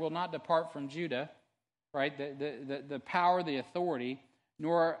scepter will not depart from Judah, right? The power, the authority,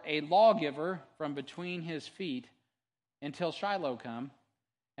 nor a lawgiver from between his feet until Shiloh come,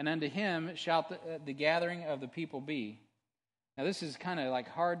 and unto him shall the gathering of the people be. Now this is kind of like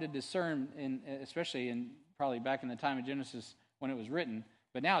hard to discern, especially in probably back in the time of Genesis when it was written.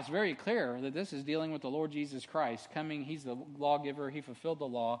 But now it's very clear that this is dealing with the Lord Jesus Christ coming. He's the lawgiver. He fulfilled the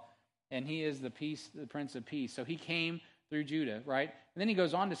law, and he is the Prince of Peace. So he came through Judah, right? And then he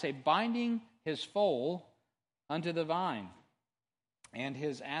goes on to say, binding his foal unto the vine, and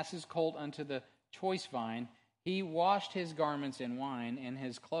his ass's colt unto the choice vine. He washed his garments in wine, and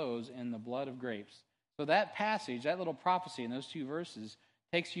his clothes in the blood of grapes. So that passage, that little prophecy in those 2 verses,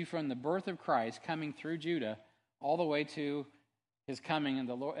 takes you from the birth of Christ coming through Judah all the way to his coming in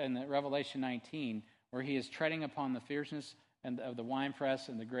the Revelation 19, where he is treading upon the fierceness of the winepress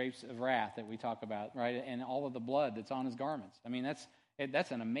and the grapes of wrath that we talk about, right? And all of the blood that's on his garments. I mean,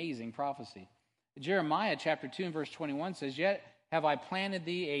 that's an amazing prophecy. Jeremiah chapter 2 and verse 21 says, yet have I planted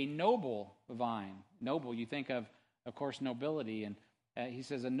thee a noble vine. Noble, you think of course, nobility. And he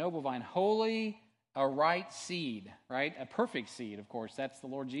says, a noble vine, holy, a right seed, right? A perfect seed, of course. That's the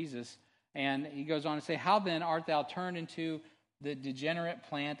Lord Jesus. And he goes on to say, how then art thou turned into the degenerate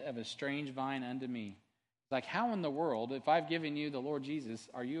plant of a strange vine unto me? It's like, how in the world, if I've given you the Lord Jesus,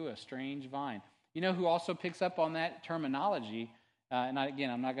 are you a strange vine? You know who also picks up on that terminology? I'm not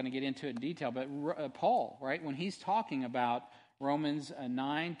going to get into it in detail, but Paul, right? When he's talking about Romans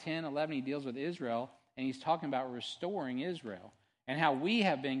 9, 10, 11, he deals with Israel, and he's talking about restoring Israel and how we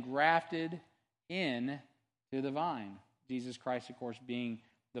have been grafted in to the vine. Jesus Christ, of course, being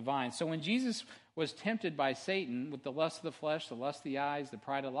the vine. So when Jesus was tempted by Satan with the lust of the flesh, the lust of the eyes, the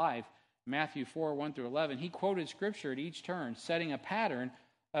pride of life, Matthew 4, 1 through 11, he quoted Scripture at each turn, setting a pattern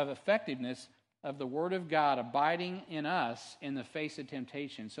of effectiveness of the Word of God abiding in us in the face of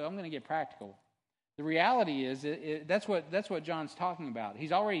temptation. So I'm going to get practical. The reality is, that's what John's talking about.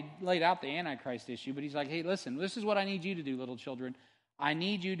 He's already laid out the Antichrist issue, but he's like, hey, listen, this is what I need you to do, little children. I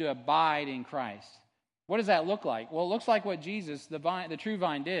need you to abide in Christ. What does that look like? Well, it looks like what Jesus, the true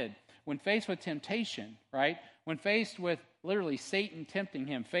vine, did. When faced with temptation, right? When faced with literally Satan tempting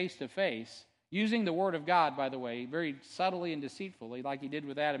him face to face, using the word of God, by the way, very subtly and deceitfully, like he did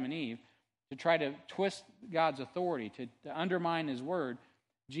with Adam and Eve, to try to twist God's authority, to undermine his word,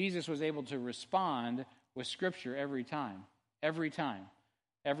 Jesus was able to respond with Scripture every time. Every time.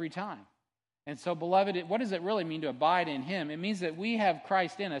 Every time. And so, beloved, what does it really mean to abide in him? It means that we have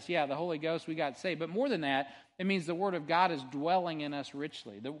Christ in us. Yeah, the Holy Ghost, we got saved. But more than that, it means the Word of God is dwelling in us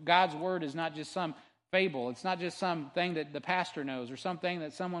richly. God's Word is not just some fable. It's not just something that the pastor knows or something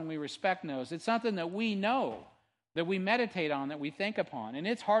that someone we respect knows. It's something that we know, that we meditate on, that we think upon. And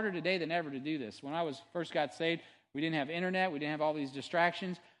it's harder today than ever to do this. When I first got saved, we didn't have internet. We didn't have all these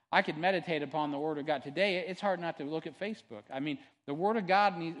distractions. I could meditate upon the Word of God. Today, it's hard not to look at Facebook. I mean, the Word of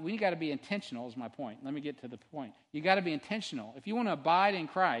God, we got to be intentional is my point. Let me get to the point. You got to be intentional. If you want to abide in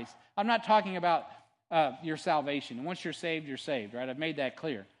Christ, I'm not talking about your salvation. And once you're saved, right? I've made that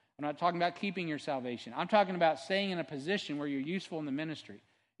clear. I'm not talking about keeping your salvation. I'm talking about staying in a position where you're useful in the ministry.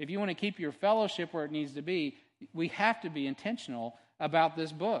 If you want to keep your fellowship where it needs to be, we have to be intentional about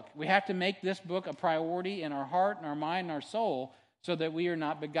this book. We have to make this book a priority in our heart and our mind and our soul so that we are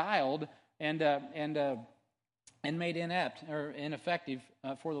not beguiled and made inept or ineffective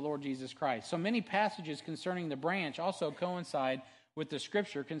for the Lord Jesus Christ. So many passages concerning the branch also coincide with the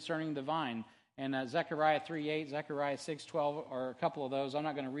Scripture concerning the vine. And Zechariah 3:8, Zechariah 6:12 are a couple of those. I'm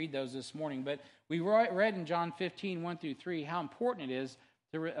not going to read those this morning, but we read in John 15, 1 through 3, how important it is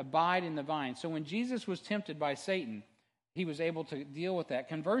to abide in the vine. So when Jesus was tempted by Satan, he was able to deal with that.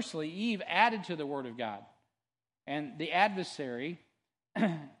 Conversely, Eve added to the Word of God. And the adversary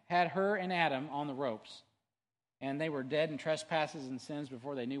had her and Adam on the ropes. And they were dead in trespasses and sins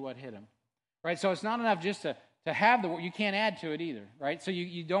before they knew what hit them. Right? So it's not enough just to have the Word. You can't add to it either. Right? So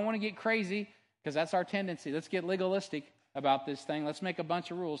you don't want to get crazy, because that's our tendency. Let's get legalistic about this thing. Let's make a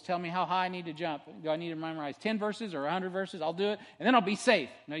bunch of rules. Tell me how high I need to jump. Do I need to memorize 10 verses or 100 verses? I'll do it, and then I'll be safe.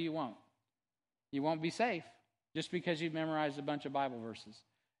 No, you won't. You won't be safe just because you've memorized a bunch of Bible verses.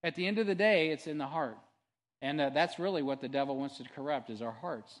 At the end of the day, it's in the heart. And that's really what the devil wants to corrupt, is our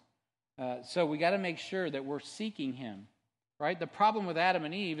hearts. So we got to make sure that we're seeking him. Right? The problem with Adam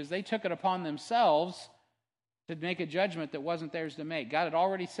and Eve is they took it upon themselves to make a judgment that wasn't theirs to make. God had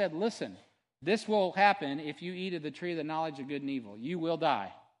already said, listen, this will happen if you eat of the tree of the knowledge of good and evil. You will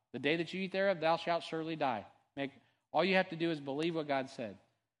die. The day that you eat thereof, thou shalt surely die. All you have to do is believe what God said.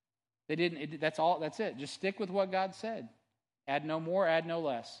 They didn't. That's all. That's it. Just stick with what God said. Add no more, add no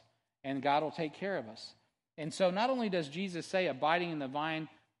less. And God will take care of us. And so not only does Jesus say abiding in the vine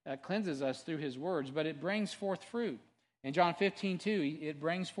cleanses us through his words, but it brings forth fruit. In John 15:2, it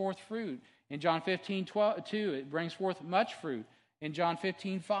brings forth fruit. In John 15:2, it brings forth much fruit. In John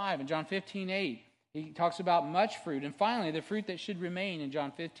 15:5 and John 15:8, he talks about much fruit. And finally, the fruit that should remain in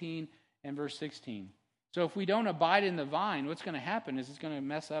John 15 and verse 16. So if we don't abide in the vine, what's going to happen is it's going to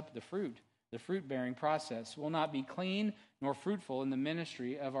mess up the fruit-bearing process. Will not be clean nor fruitful in the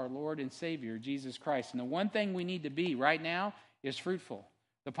ministry of our Lord and Savior, Jesus Christ. And the one thing we need to be right now is fruitful.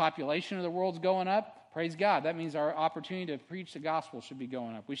 The population of the world's going up. Praise God. That means our opportunity to preach the gospel should be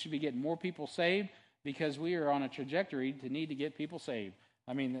going up. We should be getting more people saved because we are on a trajectory to need to get people saved.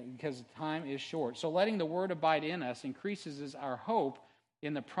 Because time is short. So letting the word abide in us increases our hope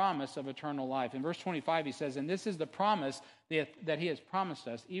in the promise of eternal life. In verse 25, he says, and this is the promise that he has promised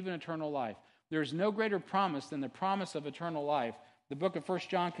us, even eternal life. There is no greater promise than the promise of eternal life. The book of 1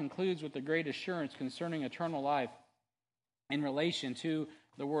 John concludes with the great assurance concerning eternal life in relation to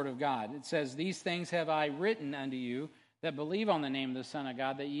the Word of God. It says, these things have I written unto you that believe on the name of the Son of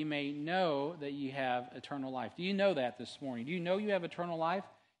God, that ye may know that ye have eternal life. Do you know that this morning? Do you know you have eternal life?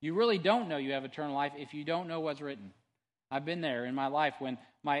 You really don't know you have eternal life if you don't know what's written. I've been there in my life when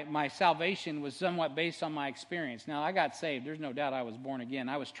my salvation was somewhat based on my experience. Now, I got saved. There's no doubt I was born again.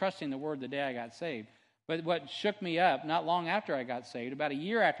 I was trusting the Word the day I got saved. But what shook me up, not long after I got saved, about a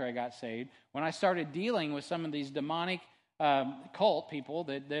year after I got saved, when I started dealing with some of these demonic cult people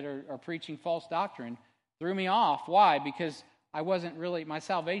that are preaching false doctrine, threw me off. Why? Because my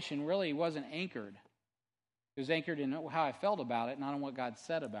salvation really wasn't anchored. It was anchored in how I felt about it, not on what God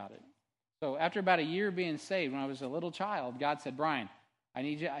said about it. So after about a year being saved, when I was a little child, God said, Brian, I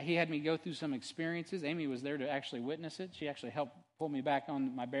need you. He had me go through some experiences. Amy was there to actually witness it. She actually helped pull me back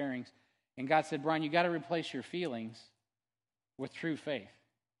on my bearings. And God said, Brian, you got to replace your feelings with true faith.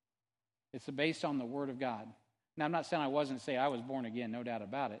 It's based on the Word of God. Now, I'm not saying I wasn't saved. I was born again, no doubt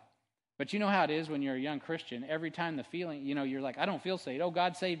about it. But you know how it is when you're a young Christian. Every time the feeling, you're like, I don't feel saved. Oh,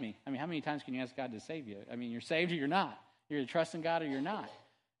 God saved me. I mean, how many times can you ask God to save you? I mean, you're saved or you're not. You're either trusting God or you're not.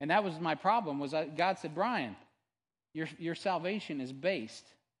 And that was my problem, was God said, Brian, your salvation is based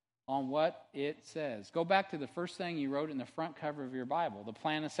on what it says. Go back to the first thing you wrote in the front cover of your Bible, the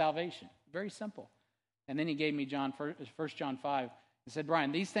plan of salvation. Very simple. And then he gave me 1 John 5. He said,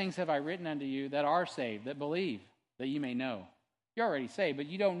 Brian, these things have I written unto you that are saved, that believe, that you may know. You're already saved, but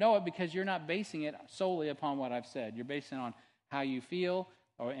you don't know it because you're not basing it solely upon what I've said. You're basing it on how you feel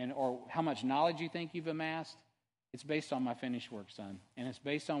or how much knowledge you think you've amassed. It's based on my finished work, son. And it's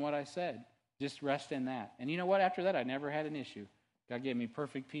based on what I said. Just rest in that. And you know what? After that, I never had an issue. God gave me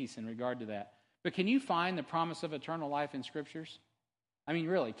perfect peace in regard to that. But can you find the promise of eternal life in Scriptures? I mean,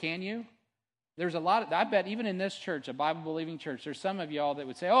 really, can you? There's a lot I bet even in this church, a Bible-believing church, there's some of y'all that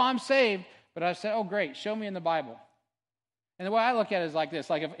would say, oh, I'm saved. But I said, oh, great, show me in the Bible. And the way I look at it is like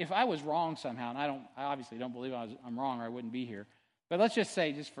this. Like if I was wrong somehow, and I obviously don't believe I'm wrong or I wouldn't be here. But let's just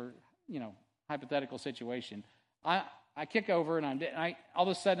say, just for, hypothetical situation, I kick over and all of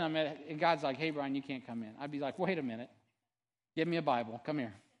a sudden and God's like, hey, Brian, you can't come in. I'd be like, wait a minute. Give me a Bible. Come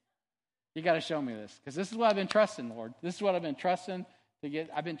here. You got to show me this. Because this is what I've been trusting, Lord. This is what I've been trusting to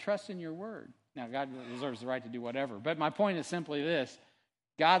get. I've been trusting your word. Now, God reserves the right to do whatever. But my point is simply this.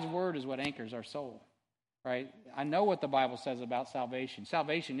 God's word is what anchors our soul. Right? I know what the Bible says about salvation.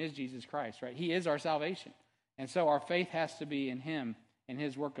 Salvation is Jesus Christ, right? He is our salvation. And so our faith has to be in him and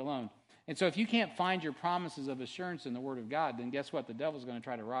his work alone. And so if you can't find your promises of assurance in the Word of God, then guess what? The devil's going to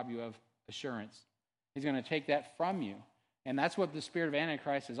try to rob you of assurance. He's going to take that from you. And that's what the spirit of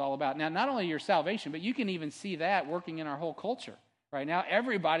Antichrist is all about. Now, not only your salvation, but you can even see that working in our whole culture. Right now,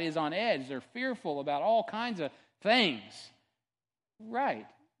 everybody is on edge. They're fearful about all kinds of things. Right.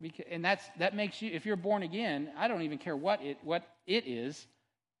 And that makes you, if you're born again, I don't even care what it is.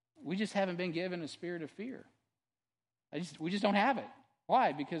 We just haven't been given a spirit of fear. We just don't have it.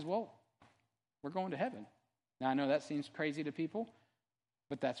 Why? Because, we're going to heaven. Now, I know that seems crazy to people,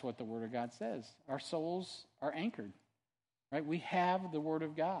 but that's what the Word of God says. Our souls are anchored, right? We have the Word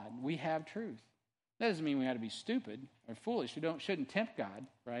of God. We have truth. That doesn't mean we got to be stupid or foolish. We shouldn't tempt God,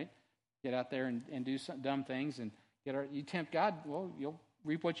 right? Get out there and do some dumb things and you tempt God, you'll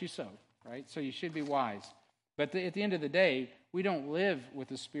reap what you sow, right? So you should be wise. But at the end of the day, we don't live with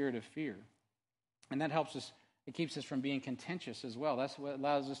the spirit of fear. And that helps us. It keeps us from being contentious as well. That's what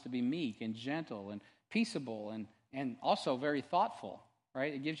allows us to be meek and gentle and peaceable and also very thoughtful,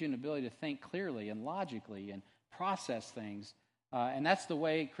 right? It gives you an ability to think clearly and logically and process things. And that's the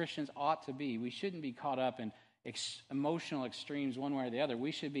way Christians ought to be. We shouldn't be caught up in emotional extremes one way or the other.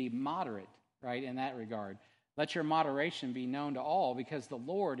 We should be moderate, right, in that regard. Let your moderation be known to all because the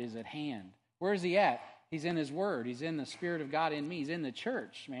Lord is at hand. Where is he at? He's in his word. He's in the Spirit of God in me. He's in the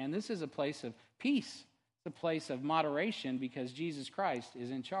church, man. This is a place of peace. It's a place of moderation because Jesus Christ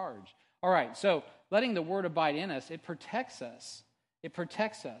is in charge. All right, so letting the word abide in us, it protects us. It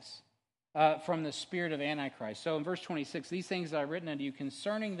protects us from the spirit of Antichrist. So in verse 26, these things that I've written unto you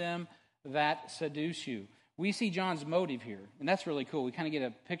concerning them that seduce you. We see John's motive here, and that's really cool. We kind of get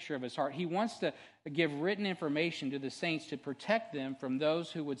a picture of his heart. He wants to give written information to the saints to protect them from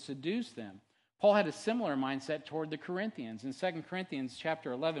those who would seduce them. Paul had a similar mindset toward the Corinthians. In 2 Corinthians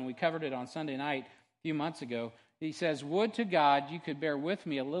chapter 11, we covered it on Sunday night a few months ago. He says, would to God you could bear with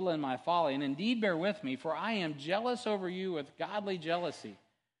me a little in my folly, and indeed bear with me, for I am jealous over you with godly jealousy.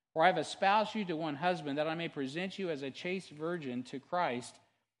 For I have espoused you to one husband, that I may present you as a chaste virgin to Christ.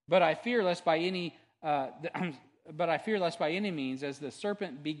 But I fear lest by any means, as the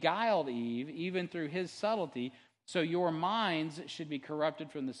serpent beguiled Eve, even through his subtlety, so your minds should be corrupted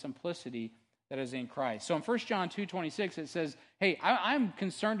from the simplicity that is in Christ. So in 1 John 2:26, it says, hey, I'm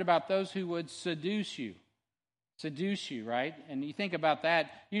concerned about those who would seduce you. Seduce you, right? And you think about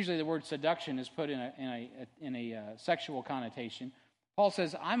that, usually the word seduction is put in a sexual connotation. Paul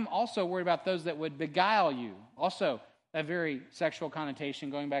says, I'm also worried about those that would beguile you. Also a very sexual connotation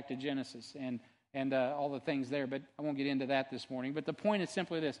going back to Genesis and all the things there, but I won't get into that this morning. But the point is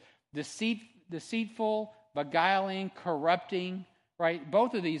simply this: deceitful, beguiling, corrupting, right?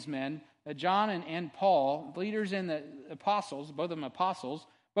 Both of these men, John and Paul, leaders in the apostles, both of them apostles,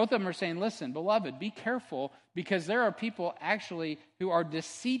 both of them are saying, listen, beloved, be careful, because there are people actually who are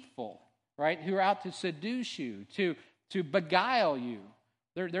deceitful, right? Who are out to seduce you, to beguile you.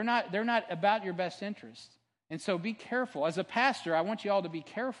 They're not about your best interest. And so be careful. As a pastor, I want you all to be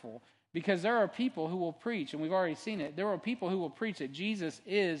careful, because there are people who will preach, and we've already seen it, there are people who will preach that Jesus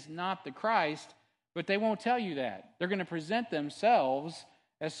is not the Christ, but they won't tell you that. They're going to present themselves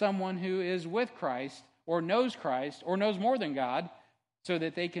as someone who is with Christ, or knows more than God, so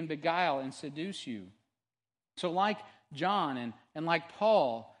that they can beguile and seduce you. So like John and like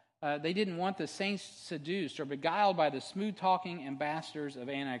Paul, they didn't want the saints seduced or beguiled by the smooth-talking ambassadors of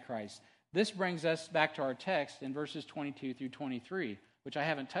Antichrist. This brings us back to our text in verses 22 through 23, which I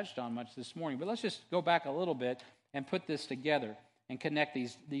haven't touched on much this morning. But let's just go back a little bit and put this together and connect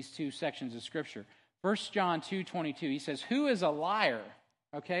these two sections of Scripture. 1 John 2:22, he says, who is a liar?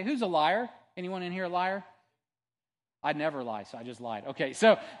 Okay, who's a liar? Anyone in here a liar? I'd never lie, so I just lied. Okay,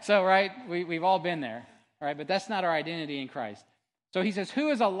 so right, we've all been there, all right? But that's not our identity in Christ. So he says, who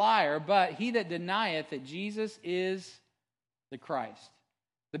is a liar but he that denieth that Jesus is the Christ?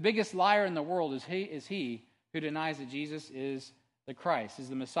 The biggest liar in the world is he who denies that Jesus is the Christ, is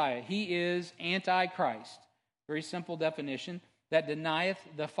the Messiah. He is Antichrist. Very simple definition, that denieth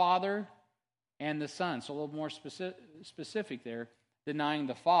the Father and the Son. So a little more specific there, denying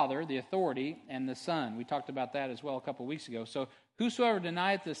the Father, the authority, and the Son. We talked about that as well a couple weeks ago. So whosoever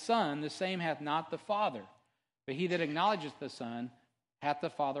denieth the Son, the same hath not the Father. But he that acknowledgeth the Son hath the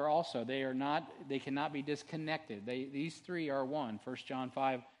Father also. They cannot be disconnected. These three are one. 1 John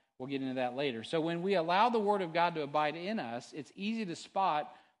 5, we'll get into that later. So when we allow the Word of God to abide in us, it's easy to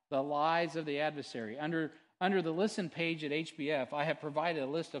spot the lies of the adversary. Under the listen page at HBF, I have provided a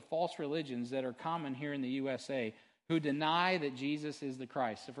list of false religions that are common here in the USA who deny that Jesus is the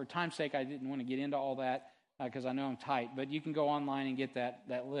Christ. So for time's sake, I didn't want to get into all that because I know I'm tight, but you can go online and get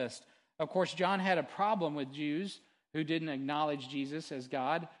that list. Of course, John had a problem with Jews who didn't acknowledge Jesus as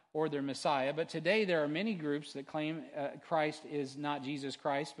God or their Messiah, but today there are many groups that claim Christ is not Jesus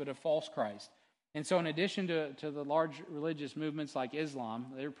Christ, but a false Christ. And so in addition to the large religious movements like Islam,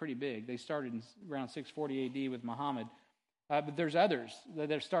 they're pretty big. They started in around 640 AD with Muhammad. But there's others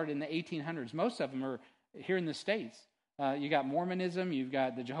that started in the 1800s. Most of them are here in the States. You got Mormonism. You've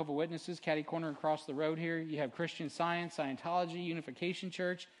got the Jehovah's Witnesses, catty corner across the road here. You have Christian Science, Scientology, Unification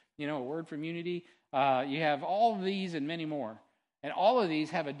Church, A Word from Unity. You have all of these and many more. And all of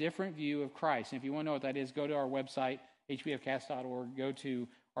these have a different view of Christ. And if you want to know what that is, go to our website, hbfcast.org, go to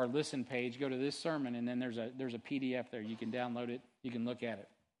our listen page, go to this sermon, and then there's a PDF there. You can download it. You can look at it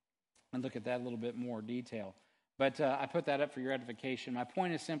and look at that a little bit more detail. But I put that up for your edification. My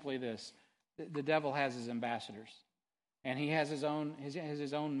point is simply this. The devil has his ambassadors, and he has his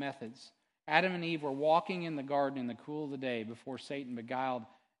own methods. Adam and Eve were walking in the garden in the cool of the day before Satan beguiled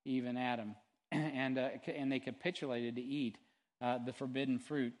Eve and Adam, and they capitulated to eat the forbidden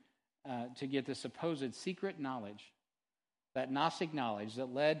fruit to get the supposed secret knowledge, that Gnostic knowledge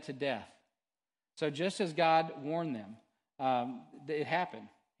that led to death. So just as God warned them, it happened.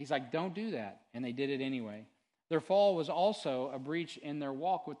 He's like, don't do that. And they did it anyway. Their fall was also a breach in their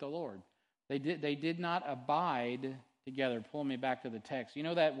walk with the Lord. They did not abide together. Pull me back to the text. You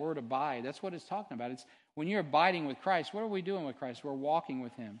know that word abide, that's what it's talking about. It's when you're abiding with Christ, what are we doing with Christ? We're walking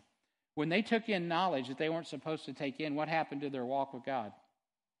with him. When they took in knowledge that they weren't supposed to take in, what happened to their walk with God?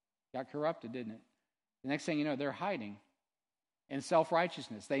 Got corrupted, didn't it? The next thing you know, they're hiding in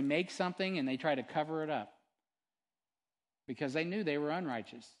self-righteousness. They make something and they try to cover it up because they knew they were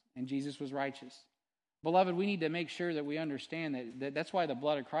unrighteous and Jesus was righteous. Beloved, we need to make sure that we understand that's why the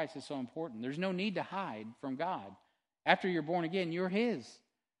blood of Christ is so important. There's no need to hide from God. After you're born again, you're his.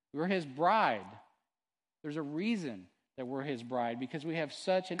 We're his bride. There's a reason that we're his bride because we have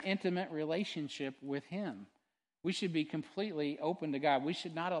such an intimate relationship with him. We should be completely open to God. We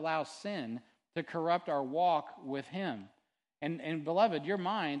should not allow sin to corrupt our walk with him. And beloved, your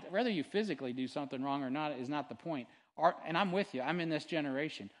mind, whether you physically do something wrong or not, is not the point. And I'm with you. I'm in this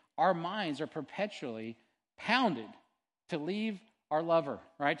generation. Our minds are perpetually pounded to leave our lover,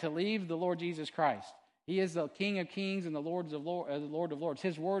 right? To leave the Lord Jesus Christ. He is the King of kings and the Lord of lords.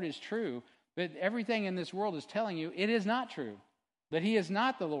 His word is true, but everything in this world is telling you it is not true. That he is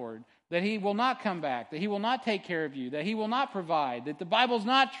not the Lord. That he will not come back. That he will not take care of you. That he will not provide. That the Bible's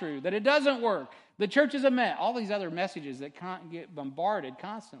not true. That it doesn't work. The church is a mess. All these other messages that get bombarded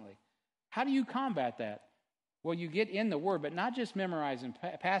constantly. How do you combat that? Well, you get in the Word, but not just memorizing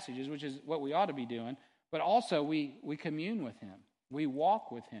passages, which is what we ought to be doing, but also we commune with him. We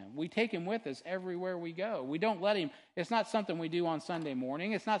walk with him. We take him with us everywhere we go. We don't let him. It's not something we do on Sunday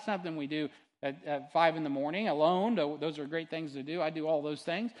morning. It's not something we do at 5 in the morning alone. Those are great things to do. I do all those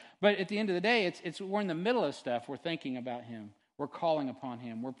things. But at the end of the day, it's we're in the middle of stuff. We're thinking about him. We're calling upon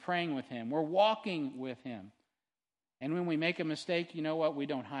him. We're praying with him. We're walking with him. And when we make a mistake, you know what? We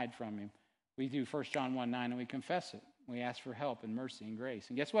don't hide from him. We do 1 John 1:9 and we confess it. We ask for help and mercy and grace.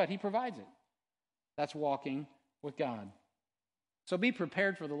 And guess what? He provides it. That's walking with God. So be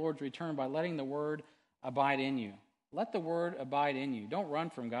prepared for the Lord's return by letting the Word abide in you. Let the Word abide in you. Don't run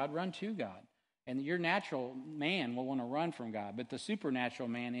from God. Run to God. And your natural man will want to run from God, but the supernatural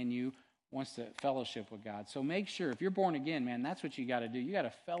man in you wants to fellowship with God. So make sure, if you're born again, man, that's what you got to do. You got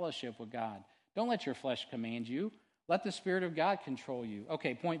to fellowship with God. Don't let your flesh command you. Let the Spirit of God control you.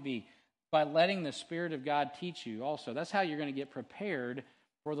 Okay, point B. By letting the Spirit of God teach you also. That's how you're going to get prepared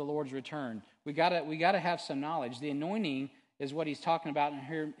for the Lord's return. We got to have some knowledge. The anointing is what he's talking about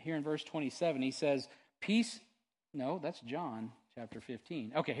here in verse 27. He says, peace. No, that's John chapter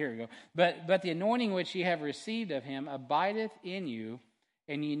 15. Okay, here we go. But the anointing which ye have received of him abideth in you,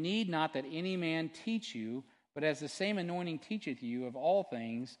 and ye need not that any man teach you, but as the same anointing teacheth you of all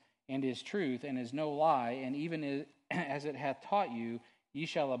things, and is truth, and is no lie, and even as it hath taught you, ye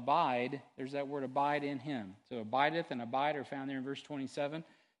shall abide. There's that word abide in him. So abideth and abide are found there in verse 27.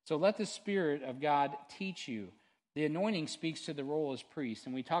 So let the Spirit of God teach you. The anointing speaks to the role as priest.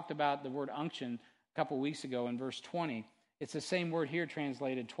 And we talked about the word unction a couple weeks ago in verse 20. It's the same word here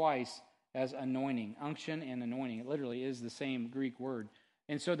translated twice as anointing. Unction and anointing. It literally is the same Greek word.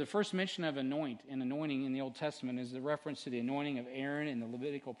 And so the first mention of anointing in the Old Testament is the reference to the anointing of Aaron in the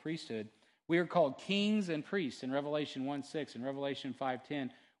Levitical priesthood. We are called kings and priests in Revelation 1:6 and Revelation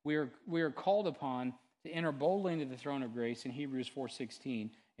 5:10. We are called upon to enter boldly into the throne of grace in Hebrews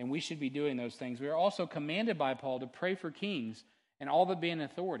 4:16, and we should be doing those things. We are also commanded by Paul to pray for kings and all that be in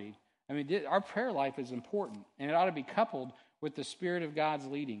authority. I mean, our prayer life is important, and it ought to be coupled with the Spirit of God's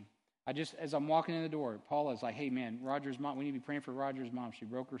leading. As I'm walking in the door, Paul is like, hey, man, Roger's mom, we need to be praying for Roger's mom. She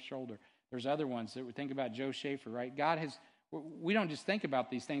broke her shoulder. There's other ones that we think about Joe Schaefer, right? We don't just think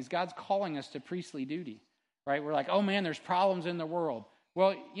about these things. God's calling us to priestly duty, right? We're like, oh, man, there's problems in the world.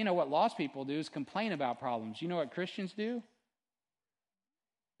 Well, you know what lost people do is complain about problems. You know what Christians do?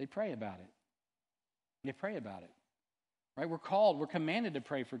 They pray about it. They pray about it, right? We're commanded to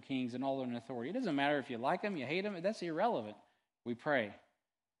pray for kings and all in authority. It doesn't matter if you like them, you hate them. That's irrelevant. We pray.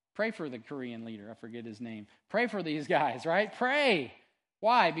 Pray for the Korean leader. I forget his name. Pray for these guys, right? Pray.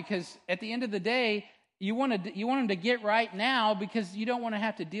 Why? Because at the end of the day, you want them to get right now because you don't want to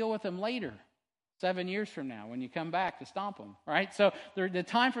have to deal with them later, 7 years from now when you come back to stomp them, right? So the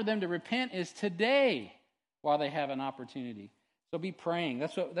time for them to repent is today while they have an opportunity. So be praying.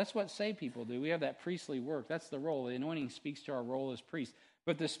 That's what saved people do. We have that priestly work. That's the role. The anointing speaks to our role as priests.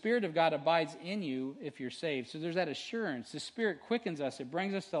 But the Spirit of God abides in you if you're saved. So there's that assurance. The Spirit quickens us. It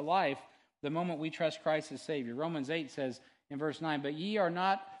brings us to life the moment we trust Christ as Savior. Romans 8 says in verse 9, but ye are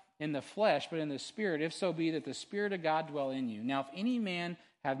not in the flesh, but in the Spirit, if so be that the Spirit of God dwell in you. Now, if any man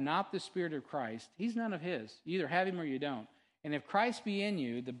have not the Spirit of Christ, he's none of his. You either have him or you don't. And if Christ be in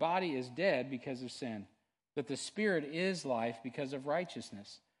you, the body is dead because of sin, but the Spirit is life because of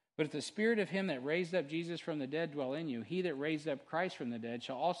righteousness. But if the Spirit of him that raised up Jesus from the dead dwell in you, he that raised up Christ from the dead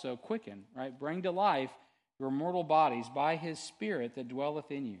shall also quicken, right? Bring to life your mortal bodies by his Spirit that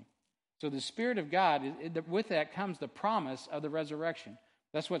dwelleth in you. So the Spirit of God, with that comes the promise of the resurrection.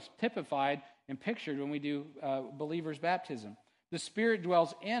 That's what's typified and pictured when we do believers' baptism. The Spirit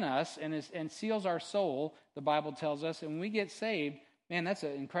dwells in us and seals our soul, the Bible tells us. And when we get saved, man, that's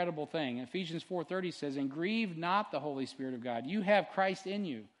an incredible thing. Ephesians 4:30 says, and grieve not the Holy Spirit of God. You have Christ in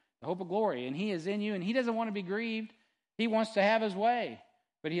you, the hope of glory, and he is in you, and he doesn't want to be grieved. He wants to have his way,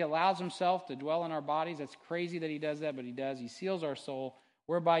 but he allows himself to dwell in our bodies. That's crazy that he does that, but he does. He seals our soul,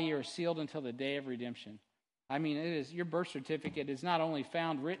 whereby you are sealed until the day of redemption. I mean, it is your birth certificate is not only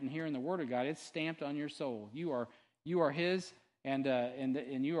found written here in the Word of God, it's stamped on your soul. You are his, and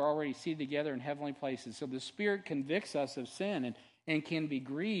you are already seated together in heavenly places. So the Spirit convicts us of sin and can be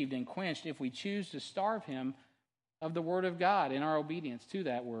grieved and quenched if we choose to starve him of the Word of God in our obedience to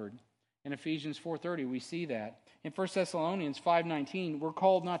that Word. In Ephesians 4:30, we see that. In 1 Thessalonians 5:19, we're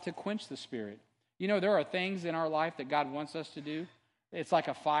called not to quench the Spirit. You know, there are things in our life that God wants us to do. It's like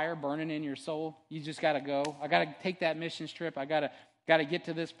a fire burning in your soul. You just got to go. I got to take that mission trip. I got to get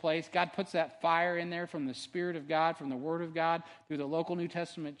to this place. God puts that fire in there from the Spirit of God, from the Word of God, through the local New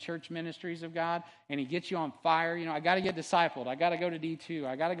Testament church ministries of God, and he gets you on fire. You know, I got to get discipled. I got to go to D2.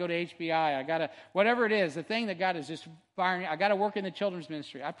 I got to go to HBI. I got to, whatever it is, the thing that God is just firing. I got to work in the children's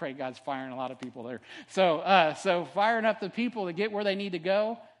ministry. I pray God's firing a lot of people there. So firing up the people to get where they need to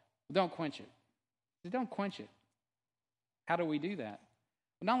go, don't quench it. Don't quench it. How do we do that?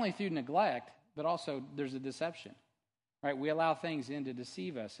 Well, not only through neglect, but also there's a deception. Right, we allow things in to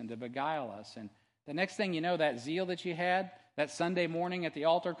deceive us and to beguile us. And the next thing you know, that zeal that you had, that Sunday morning at the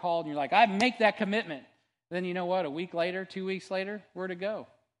altar call, and you're like, I make that commitment. Then you know what? A week later, 2 weeks later, where to go?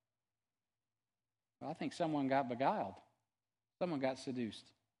 Well, I think someone got beguiled. Someone got seduced.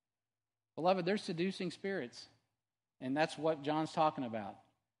 Beloved, there's seducing spirits. And that's what John's talking about.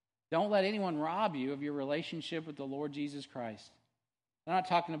 Don't let anyone rob you of your relationship with the Lord Jesus Christ. I'm not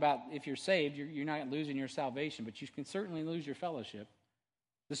talking about if you're saved, you're not losing your salvation, but you can certainly lose your fellowship.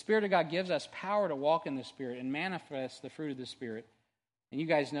 The Spirit of God gives us power to walk in the Spirit and manifest the fruit of the Spirit. And you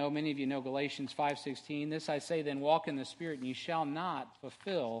guys know, many of you know Galatians 5:16. This I say then, walk in the Spirit, and you shall not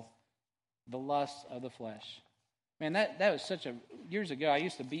fulfill the lusts of the flesh. Man, that was years ago, I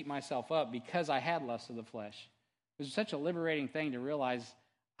used to beat myself up because I had lusts of the flesh. It was such a liberating thing to realize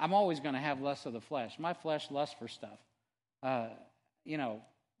I'm always going to have lusts of the flesh. My flesh lusts for stuff.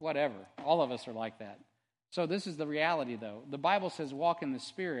 Whatever. All of us are like that. So this is the reality, though. The Bible says, walk in the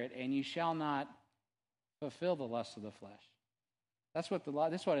Spirit, and you shall not fulfill the lusts of the flesh. That's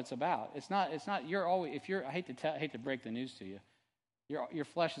what it's about. It's not. You're always. I hate to break the news to you. Your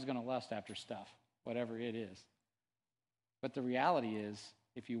flesh is going to lust after stuff, whatever it is. But the reality is,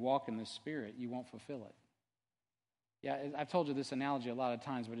 if you walk in the Spirit, you won't fulfill it. Yeah, I've told you this analogy a lot of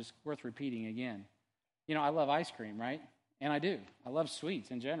times, but it's worth repeating again. I love ice cream, right? And I do. I love sweets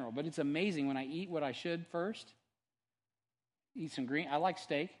in general. But it's amazing when I eat what I should first. Eat some I like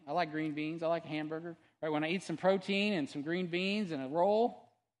steak. I like green beans. I like hamburger. Right? When I eat some protein and some green beans and a roll,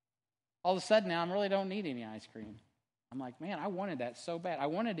 all of a sudden now I really don't need any ice cream. I'm like, man, I wanted that so bad. I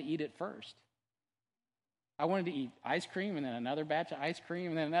wanted to eat it first. I wanted to eat ice cream and then another batch of ice cream.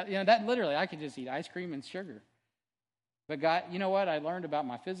 And then another, that literally, I could just eat ice cream and sugar. But God, you know what? I learned about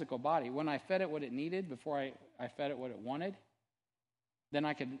my physical body. When I fed it what it needed before I fed it what it wanted, then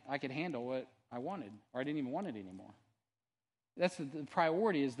I could handle what I wanted, or I didn't even want it anymore. That's the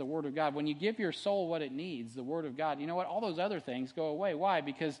priority is the Word of God. When you give your soul what it needs, the Word of God, you know what? All those other things go away. Why?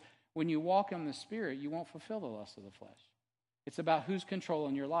 Because when you walk in the Spirit, you won't fulfill the lust of the flesh. It's about who's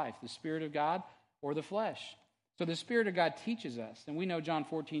controlling your life, the Spirit of God or the flesh. So the Spirit of God teaches us, and we know John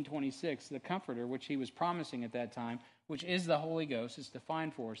 14:26, the Comforter, which he was promising at that time, which is the Holy Ghost, is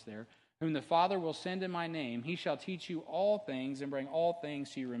defined for us there, whom the Father will send in my name. He shall teach you all things and bring all things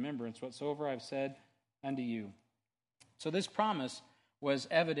to your remembrance, whatsoever I've said unto you. So this promise was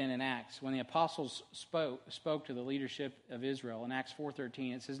evident in Acts when the apostles spoke to the leadership of Israel. In Acts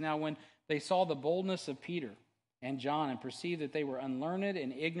 4:13, it says, now when they saw the boldness of Peter and John and perceived that they were unlearned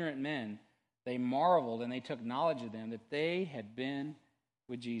and ignorant men, they marveled and they took knowledge of them that they had been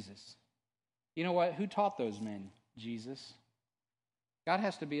with Jesus. You know what? Who taught those men? Jesus. God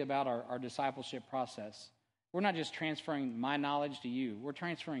has to be about our discipleship process. We're not just transferring my knowledge to you. We're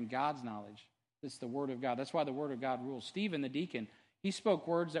transferring God's knowledge. It's the Word of God. That's why the Word of God rules. Stephen, the deacon, he spoke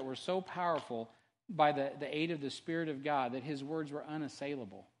words that were so powerful by the aid of the Spirit of God that his words were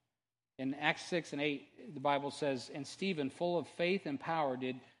unassailable. In Acts 6:8, the Bible says, and Stephen, full of faith and power,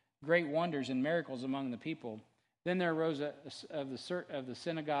 did great wonders and miracles among the people. Then there arose a certain of the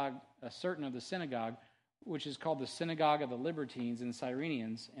synagogue, which is called the synagogue of the Libertines and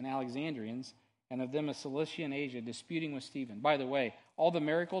Cyrenians and Alexandrians, and of them a Cilicia and Asia, disputing with Stephen. By the way, all the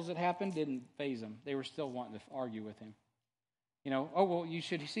miracles that happened didn't faze them. They were still wanting to argue with him. You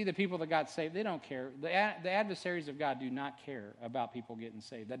should see the people that got saved. They don't care. The adversaries of God do not care about people getting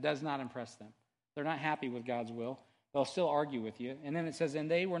saved. That does not impress them. They're not happy with God's will. They'll still argue with you. And then it says, and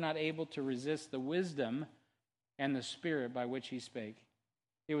they were not able to resist the wisdom and the Spirit by which he spake.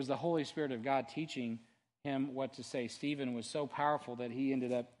 It was the Holy Spirit of God teaching him what to say. Stephen was so powerful that he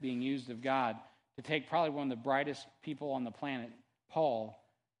ended up being used of God to take probably one of the brightest people on the planet, Paul,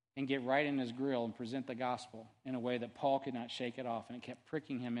 and get right in his grill and present the gospel in a way that Paul could not shake it off. And it kept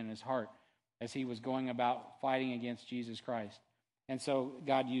pricking him in his heart as he was going about fighting against Jesus Christ. And so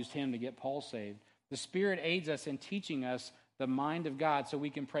God used him to get Paul saved. The Spirit aids us in teaching us the mind of God so we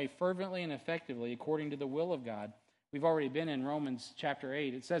can pray fervently and effectively according to the will of God. We've already been in Romans chapter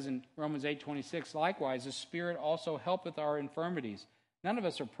 8. It says in Romans 8:26, likewise, the Spirit also helpeth our infirmities. None of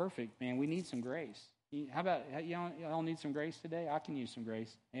us are perfect, man. We need some grace. How about, y'all need some grace today? I can use some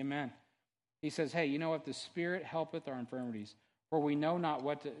grace. Amen. He says, hey, you know what? The Spirit helpeth our infirmities, for we know not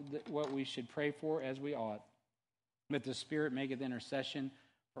what we should pray for as we ought. But the Spirit maketh intercession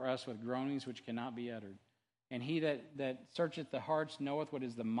for us with groanings which cannot be uttered. And he that searcheth the hearts knoweth what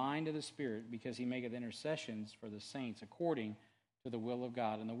is the mind of the Spirit, because he maketh intercessions for the saints according to the will of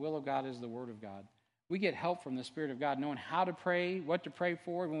God. And the will of God is the Word of God. We get help from the Spirit of God, knowing how to pray, what to pray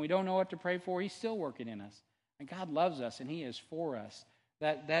for. When we don't know what to pray for, he's still working in us. And God loves us, and he is for us.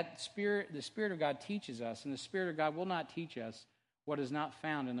 That Spirit, the Spirit of God teaches us, and the Spirit of God will not teach us what is not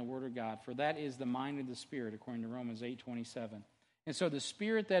found in the Word of God, for that is the mind of the Spirit, according to Romans 8:27. And so the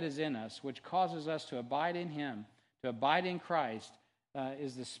Spirit that is in us, which causes us to abide in him, to abide in Christ,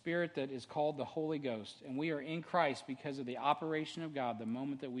 is the Spirit that is called the Holy Ghost. And we are in Christ because of the operation of God the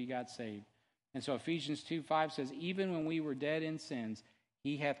moment that we got saved. And so Ephesians 2:5 says, even when we were dead in sins,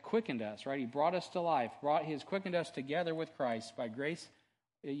 He hath quickened us, right? He brought us to life. He has quickened us together with Christ. By grace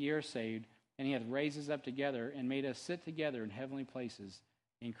ye are saved. And he hath raised us up together and made us sit together in heavenly places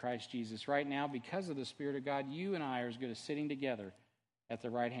in Christ Jesus. Right now, because of the Spirit of God, you and I are as good as sitting together at the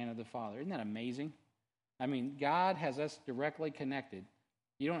right hand of the Father. Isn't that amazing? I mean, God has us directly connected.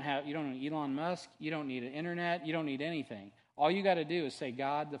 You don't need Elon Musk. You don't need an internet. You don't need anything. All you got to do is say,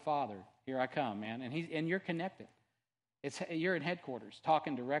 God the Father, here I come, man. And you're connected. You're in headquarters,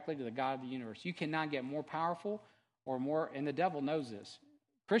 talking directly to the God of the universe. You cannot get more powerful or more, and the devil knows this.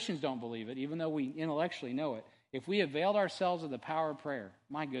 Christians don't believe it, even though we intellectually know it. If we availed ourselves of the power of prayer,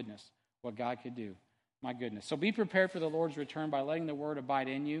 my goodness, what God could do. My goodness. So be prepared for the Lord's return by letting the Word abide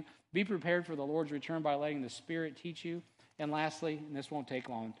in you. Be prepared for the Lord's return by letting the Spirit teach you. And lastly, and this won't take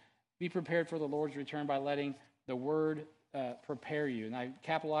long, be prepared for the Lord's return by letting the Word prepare you. And I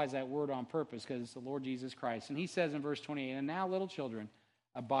capitalize that word on purpose because it's the Lord Jesus Christ. And he says in verse 28, and now, little children,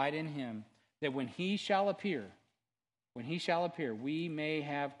 abide in him, that when he shall appear, we may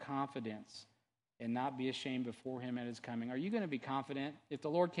have confidence and not be ashamed before him at his coming. Are you going to be confident? If the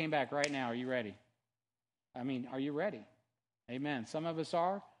Lord came back right now, are you ready? I mean, are you ready? Amen. Some of us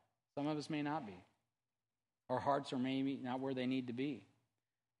are. Some of us may not be. Our hearts are maybe not where they need to be.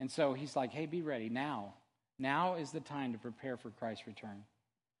 And so he's like, hey, be ready now. Now is the time to prepare for Christ's return.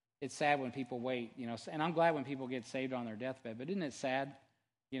 It's sad when people wait, and I'm glad when people get saved on their deathbed, but isn't it sad,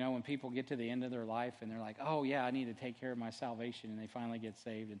 when people get to the end of their life and they're like, oh, yeah, I need to take care of my salvation, and they finally get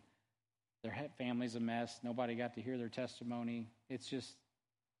saved, and their family's a mess. Nobody got to hear their testimony. It's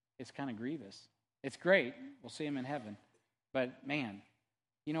kind of grievous. It's great. We'll see them in heaven. But, man,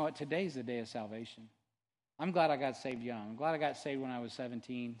 you know what? Today's the day of salvation. I'm glad I got saved young. I'm glad I got saved when I was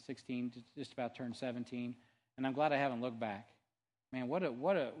 17, 16, just about turned 17, and I'm glad I haven't looked back. Man, what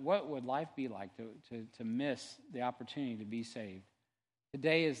would life be like to miss the opportunity to be saved?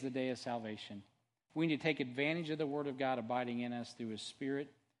 Today is the day of salvation. We need to take advantage of the Word of God abiding in us through His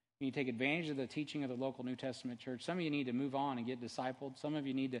Spirit. We need to take advantage of the teaching of the local New Testament church. Some of you need to move on and get discipled. Some of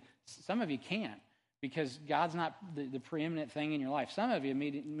you can't, because God's not the preeminent thing in your life. Some of you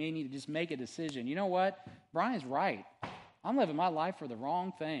may need to just make a decision. You know what? Brian's right. I'm living my life for the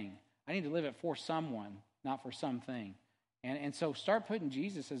wrong thing. I need to live it for someone, not for something. And so start putting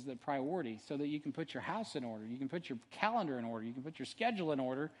Jesus as the priority so that you can put your house in order. You can put your calendar in order. You can put your schedule in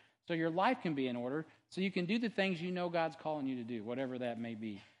order so your life can be in order, so you can do the things you know God's calling you to do, whatever that may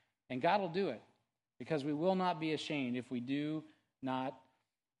be. And God will do it, because we will not be ashamed if we do not,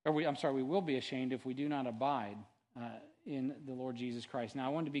 we will be ashamed if we do not abide in the Lord Jesus Christ. Now, I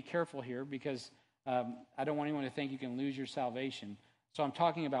want to be careful here, because I don't want anyone to think you can lose your salvation. So I'm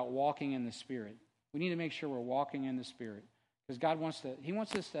talking about walking in the Spirit. We need to make sure we're walking in the Spirit, because God wants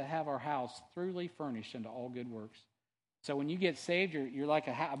us to have our house thoroughly furnished unto all good works. So when you get saved, you're like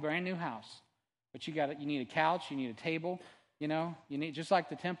a brand new house, but you need a couch, you need a table, you need, just like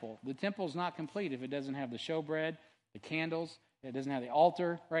the temple. The temple's not complete if it doesn't have the showbread, the candles, it doesn't have the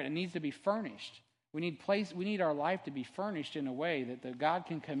altar, right? It needs to be furnished. We need our life to be furnished in a way that God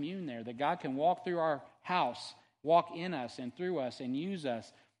can commune there, that God can walk through our house, walk in us and through us and use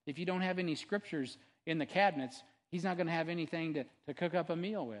us. If you don't have any scriptures in the cabinets, He's not going to have anything to cook up a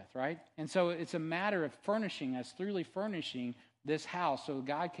meal with, right? And so it's a matter of furnishing us, thoroughly furnishing this house so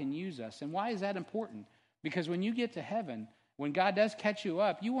God can use us. And why is that important? Because when you get to heaven, when God does catch you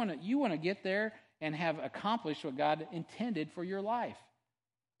up, you want to get there and have accomplished what God intended for your life.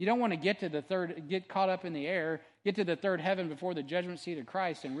 You don't want to get caught up in the air, get to the third heaven before the judgment seat of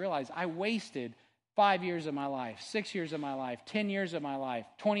Christ and realize I wasted 5 years of my life, 6 years of my life, 10 years of my life,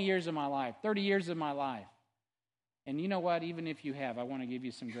 20 years of my life, 30 years of my life. And you know what? Even if you have, I want to give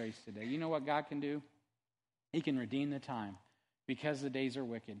you some grace today. You know what God can do? He can redeem the time, because the days are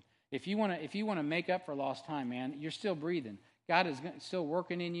wicked. If you want to make up for lost time, man, you're still breathing. God is still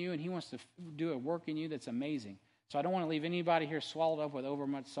working in you, and He wants to do a work in you that's amazing. So I don't want to leave anybody here swallowed up with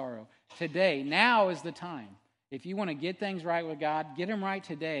overmuch sorrow. Today, now is the time. If you want to get things right with God, get them right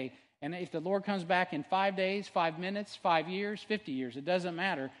today. And if the Lord comes back in 5 days, 5 minutes, 5 years, 50 years, it doesn't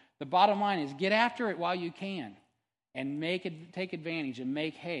matter. The bottom line is get after it while you can, and take advantage and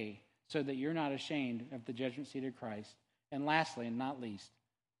make hay, so that you're not ashamed of the judgment seat of Christ. And lastly, and not least,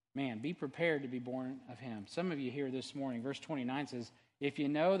 man, be prepared to be born of Him. Some of you here this morning, verse 29 says, if you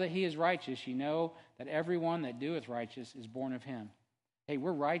know that He is righteous, you know that everyone that doeth righteous is born of Him. Hey,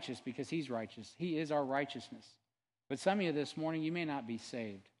 we're righteous because He's righteous. He is our righteousness. But some of you this morning, you may not be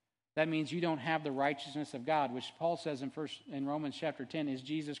saved. That means you don't have the righteousness of God, which Paul says in Romans chapter 10 is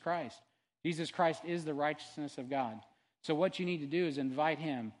Jesus Christ. Jesus Christ is the righteousness of God. So what you need to do is invite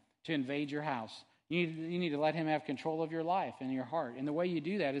Him to invade your house. You need to let him have control of your life and your heart. And the way you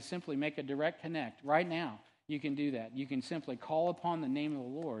do that is simply make a direct connect. Right now, you can do that. You can simply call upon the name of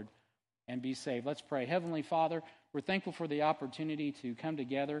the Lord and be saved. Let's pray. Heavenly Father, we're thankful for the opportunity to come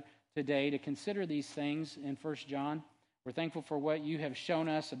together today to consider these things in 1 John. We're thankful for what you have shown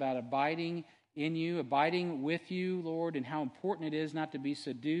us about abiding in you, abiding with you, Lord, and how important it is not to be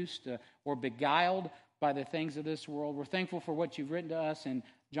seduced or beguiled by the things of this world. We're thankful for what you've written to us in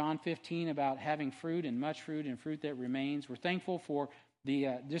John 15 about having fruit and much fruit and fruit that remains. We're thankful for the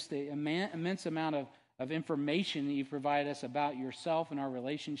immense amount of information that you've provided us about yourself and our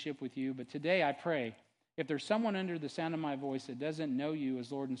relationship with you. But today I pray, if there's someone under the sound of my voice that doesn't know you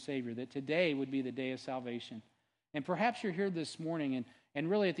as Lord and Savior, that today would be the day of salvation. And perhaps you're here this morning, and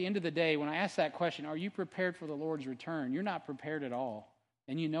really at the end of the day, when I ask that question, are you prepared for the Lord's return? You're not prepared at all.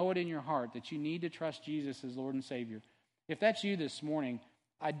 And you know it in your heart that you need to trust Jesus as Lord and Savior. If that's you this morning,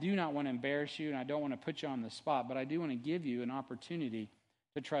 I do not want to embarrass you, and I don't want to put you on the spot, but I do want to give you an opportunity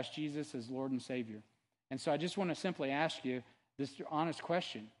to trust Jesus as Lord and Savior. And so I just want to simply ask you this honest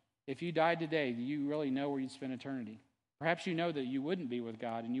question. If you died today, do you really know where you'd spend eternity? Perhaps you know that you wouldn't be with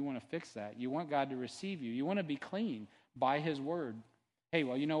God, and you want to fix that. You want God to receive you. You want to be clean by his word. Hey,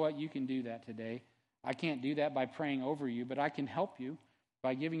 well, you know what? You can do that today. I can't do that by praying over you, but I can help you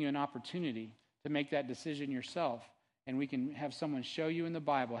by giving you an opportunity to make that decision yourself. And we can have someone show you in the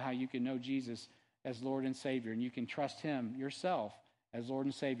Bible how you can know Jesus as Lord and Savior, and you can trust him yourself as Lord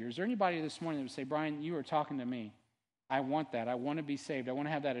and Savior. Is there anybody this morning that would say, Brian, you are talking to me. I want that. I want to be saved. I want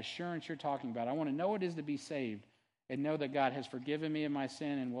to have that assurance you're talking about. I want to know what it is to be saved and know that God has forgiven me of my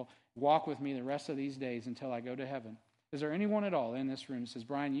sin and will walk with me the rest of these days until I go to heaven. Is there anyone at all in this room that says,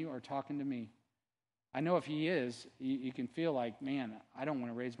 Brian, you are talking to me? I know if he is, you can feel like, man, I don't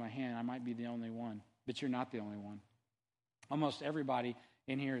want to raise my hand. I might be the only one. But you're not the only one. Almost everybody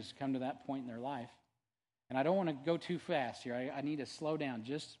in here has come to that point in their life. And I don't want to go too fast here. I need to slow down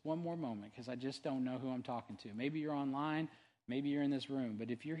just one more moment because I just don't know who I'm talking to. Maybe you're online. Maybe you're in this room.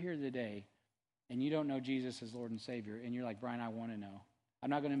 But if you're here today and you don't know Jesus as Lord and Savior, and you're like, Brian, I want to know. I'm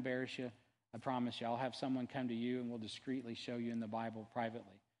not going to embarrass you. I promise you. I'll have someone come to you and we'll discreetly show you in the Bible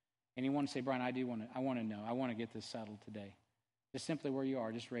privately. And you want to say, Brian, I want to know. I want to get this settled today. Just simply where you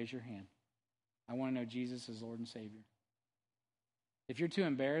are, just raise your hand. I want to know Jesus as Lord and Savior. If you're too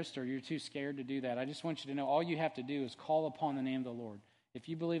embarrassed or you're too scared to do that, I just want you to know all you have to do is call upon the name of the Lord. If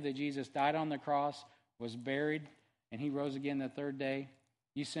you believe that Jesus died on the cross, was buried, and he rose again the third day,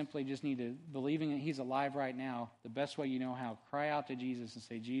 you simply just need to, believing that he's alive right now, the best way you know how, cry out to Jesus and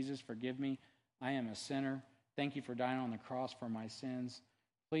say, Jesus, forgive me. I am a sinner. Thank you for dying on the cross for my sins.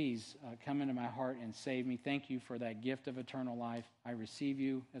 Please come into my heart and save me. Thank you for that gift of eternal life. I receive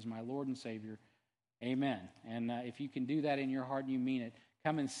you as my Lord and Savior. Amen. And if you can do that in your heart and you mean it,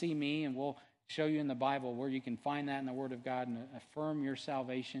 come and see me and we'll show you in the Bible where you can find that in the Word of God and affirm your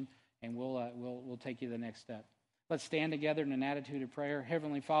salvation, and we'll take you to the next step. Let's stand together in an attitude of prayer.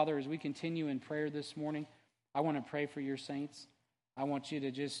 Heavenly Father, as we continue in prayer this morning, I want to pray for your saints. I want you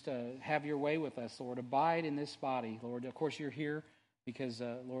to just have your way with us, Lord. Abide in this body, Lord. Of course, you're here because,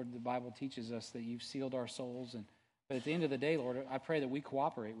 Lord, the Bible teaches us that you've sealed our souls. But at the end of the day, Lord, I pray that we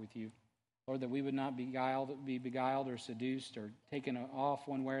cooperate with you. Lord, that we would not be beguiled or seduced or taken off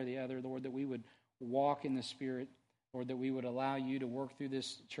one way or the other. Lord, that we would walk in the Spirit. Lord, that we would allow you to work through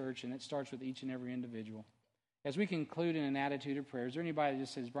this church, and it starts with each and every individual. As we conclude in an attitude of prayer, is there anybody that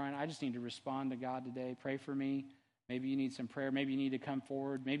just says, Brian, I just need to respond to God today. Pray for me. Maybe you need some prayer. Maybe you need to come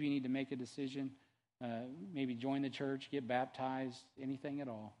forward. Maybe you need to make a decision. Maybe join the church, get baptized, anything at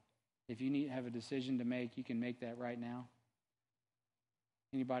all. If you have a decision to make, you can make that right now.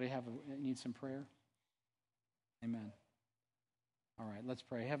 Anybody need some prayer? Amen. All right, let's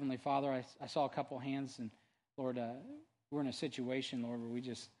pray. Heavenly Father, I saw a couple hands, and Lord, we're in a situation, Lord, where we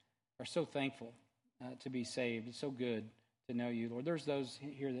just are so thankful to be saved. It's so good to know you, Lord. There's those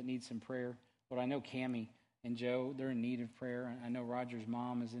here that need some prayer. Lord, I know Cammie and Joe, they're in need of prayer. I know Roger's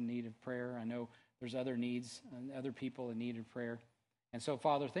mom is in need of prayer. I know there's other needs, other people in need of prayer. And so,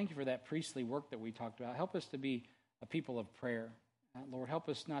 Father, thank you for that priestly work that we talked about. Help us to be a people of prayer. Lord, help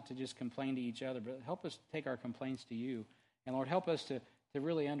us not to just complain to each other, but help us take our complaints to you. And Lord, help us to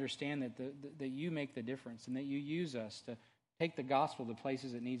really understand that you make the difference and that you use us to take the gospel to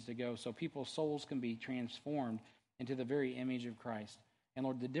places it needs to go so people's souls can be transformed into the very image of Christ. And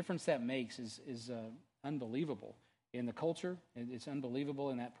Lord, the difference that makes is unbelievable in the culture. It's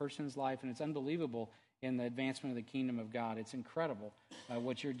unbelievable in that person's life, and it's unbelievable in the advancement of the kingdom of God. It's incredible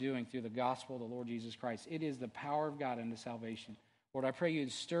what you're doing through the gospel of the Lord Jesus Christ. It is the power of God unto salvation. Lord, I pray you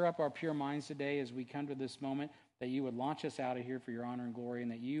to stir up our pure minds today as we come to this moment, that you would launch us out of here for your honor and glory,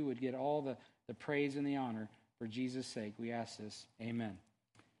 and that you would get all the praise and the honor for Jesus' sake. We ask this. Amen.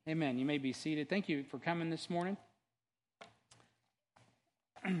 Amen. You may be seated. Thank you for coming this morning.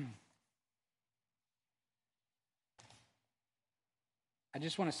 I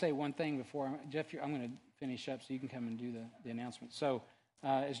just want to say one thing before, Jeff, I'm going to finish up so you can come and do the announcement. So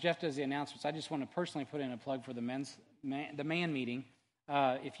as Jeff does the announcements, I just want to personally put in a plug for the man meeting.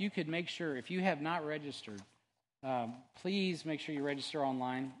 If you could make sure, if you have not registered, please make sure you register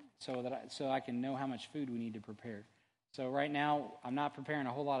online so I can know how much food we need to prepare. So right now, I'm not preparing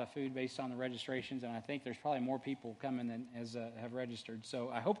a whole lot of food based on the registrations, and I think there's probably more people coming than have registered. So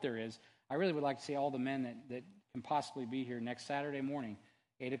I hope there is. I really would like to see all the men that can possibly be here next Saturday morning,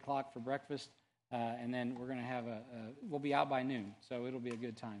 8 o'clock for breakfast, and then we're going to have we'll be out by noon, so it'll be a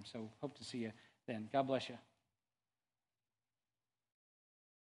good time. So hope to see you then. God bless you.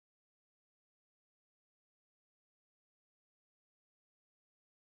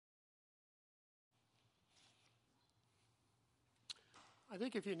 I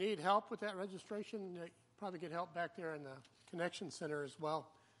think if you need help with that registration, you probably get help back there in the Connection Center as well.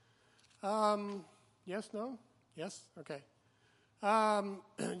 Yes, no? Yes? Okay.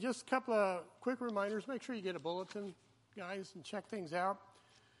 Just a couple of quick reminders. Make sure you get a bulletin, guys, and check things out.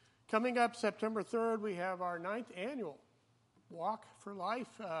 Coming up September 3rd, we have our 9th annual Walk for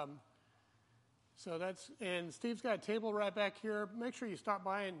Life. And Steve's got a table right back here. Make sure you stop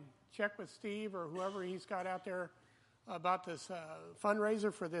by and check with Steve or whoever he's got out there about this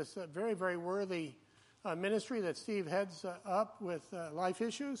fundraiser for this very, very worthy ministry that Steve heads up with Life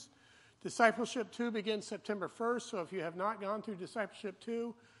Issues. Discipleship 2 begins September 1st, so if you have not gone through Discipleship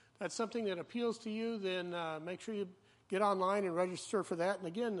 2, that's something that appeals to you, then make sure you get online and register for that. And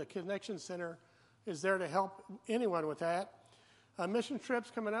again, the Connection Center is there to help anyone with that. Mission trips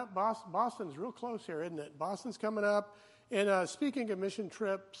coming up. Boston's real close here, isn't it? Boston's coming up. And speaking of mission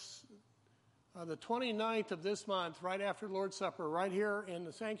trips, the 29th of this month, right after Lord's Supper, right here in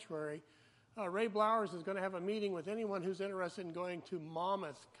the sanctuary, Ray Blowers is going to have a meeting with anyone who's interested in going to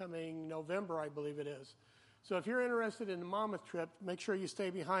Monmouth coming November, I believe it is. So if you're interested in the Monmouth trip, make sure you stay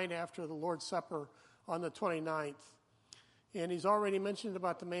behind after the Lord's Supper on the 29th. And he's already mentioned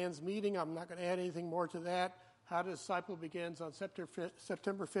about the man's meeting. I'm not going to add anything more to that. How to Disciple begins on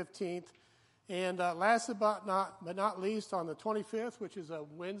September 15th. And last but not least, on the 25th, which is a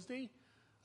Wednesday,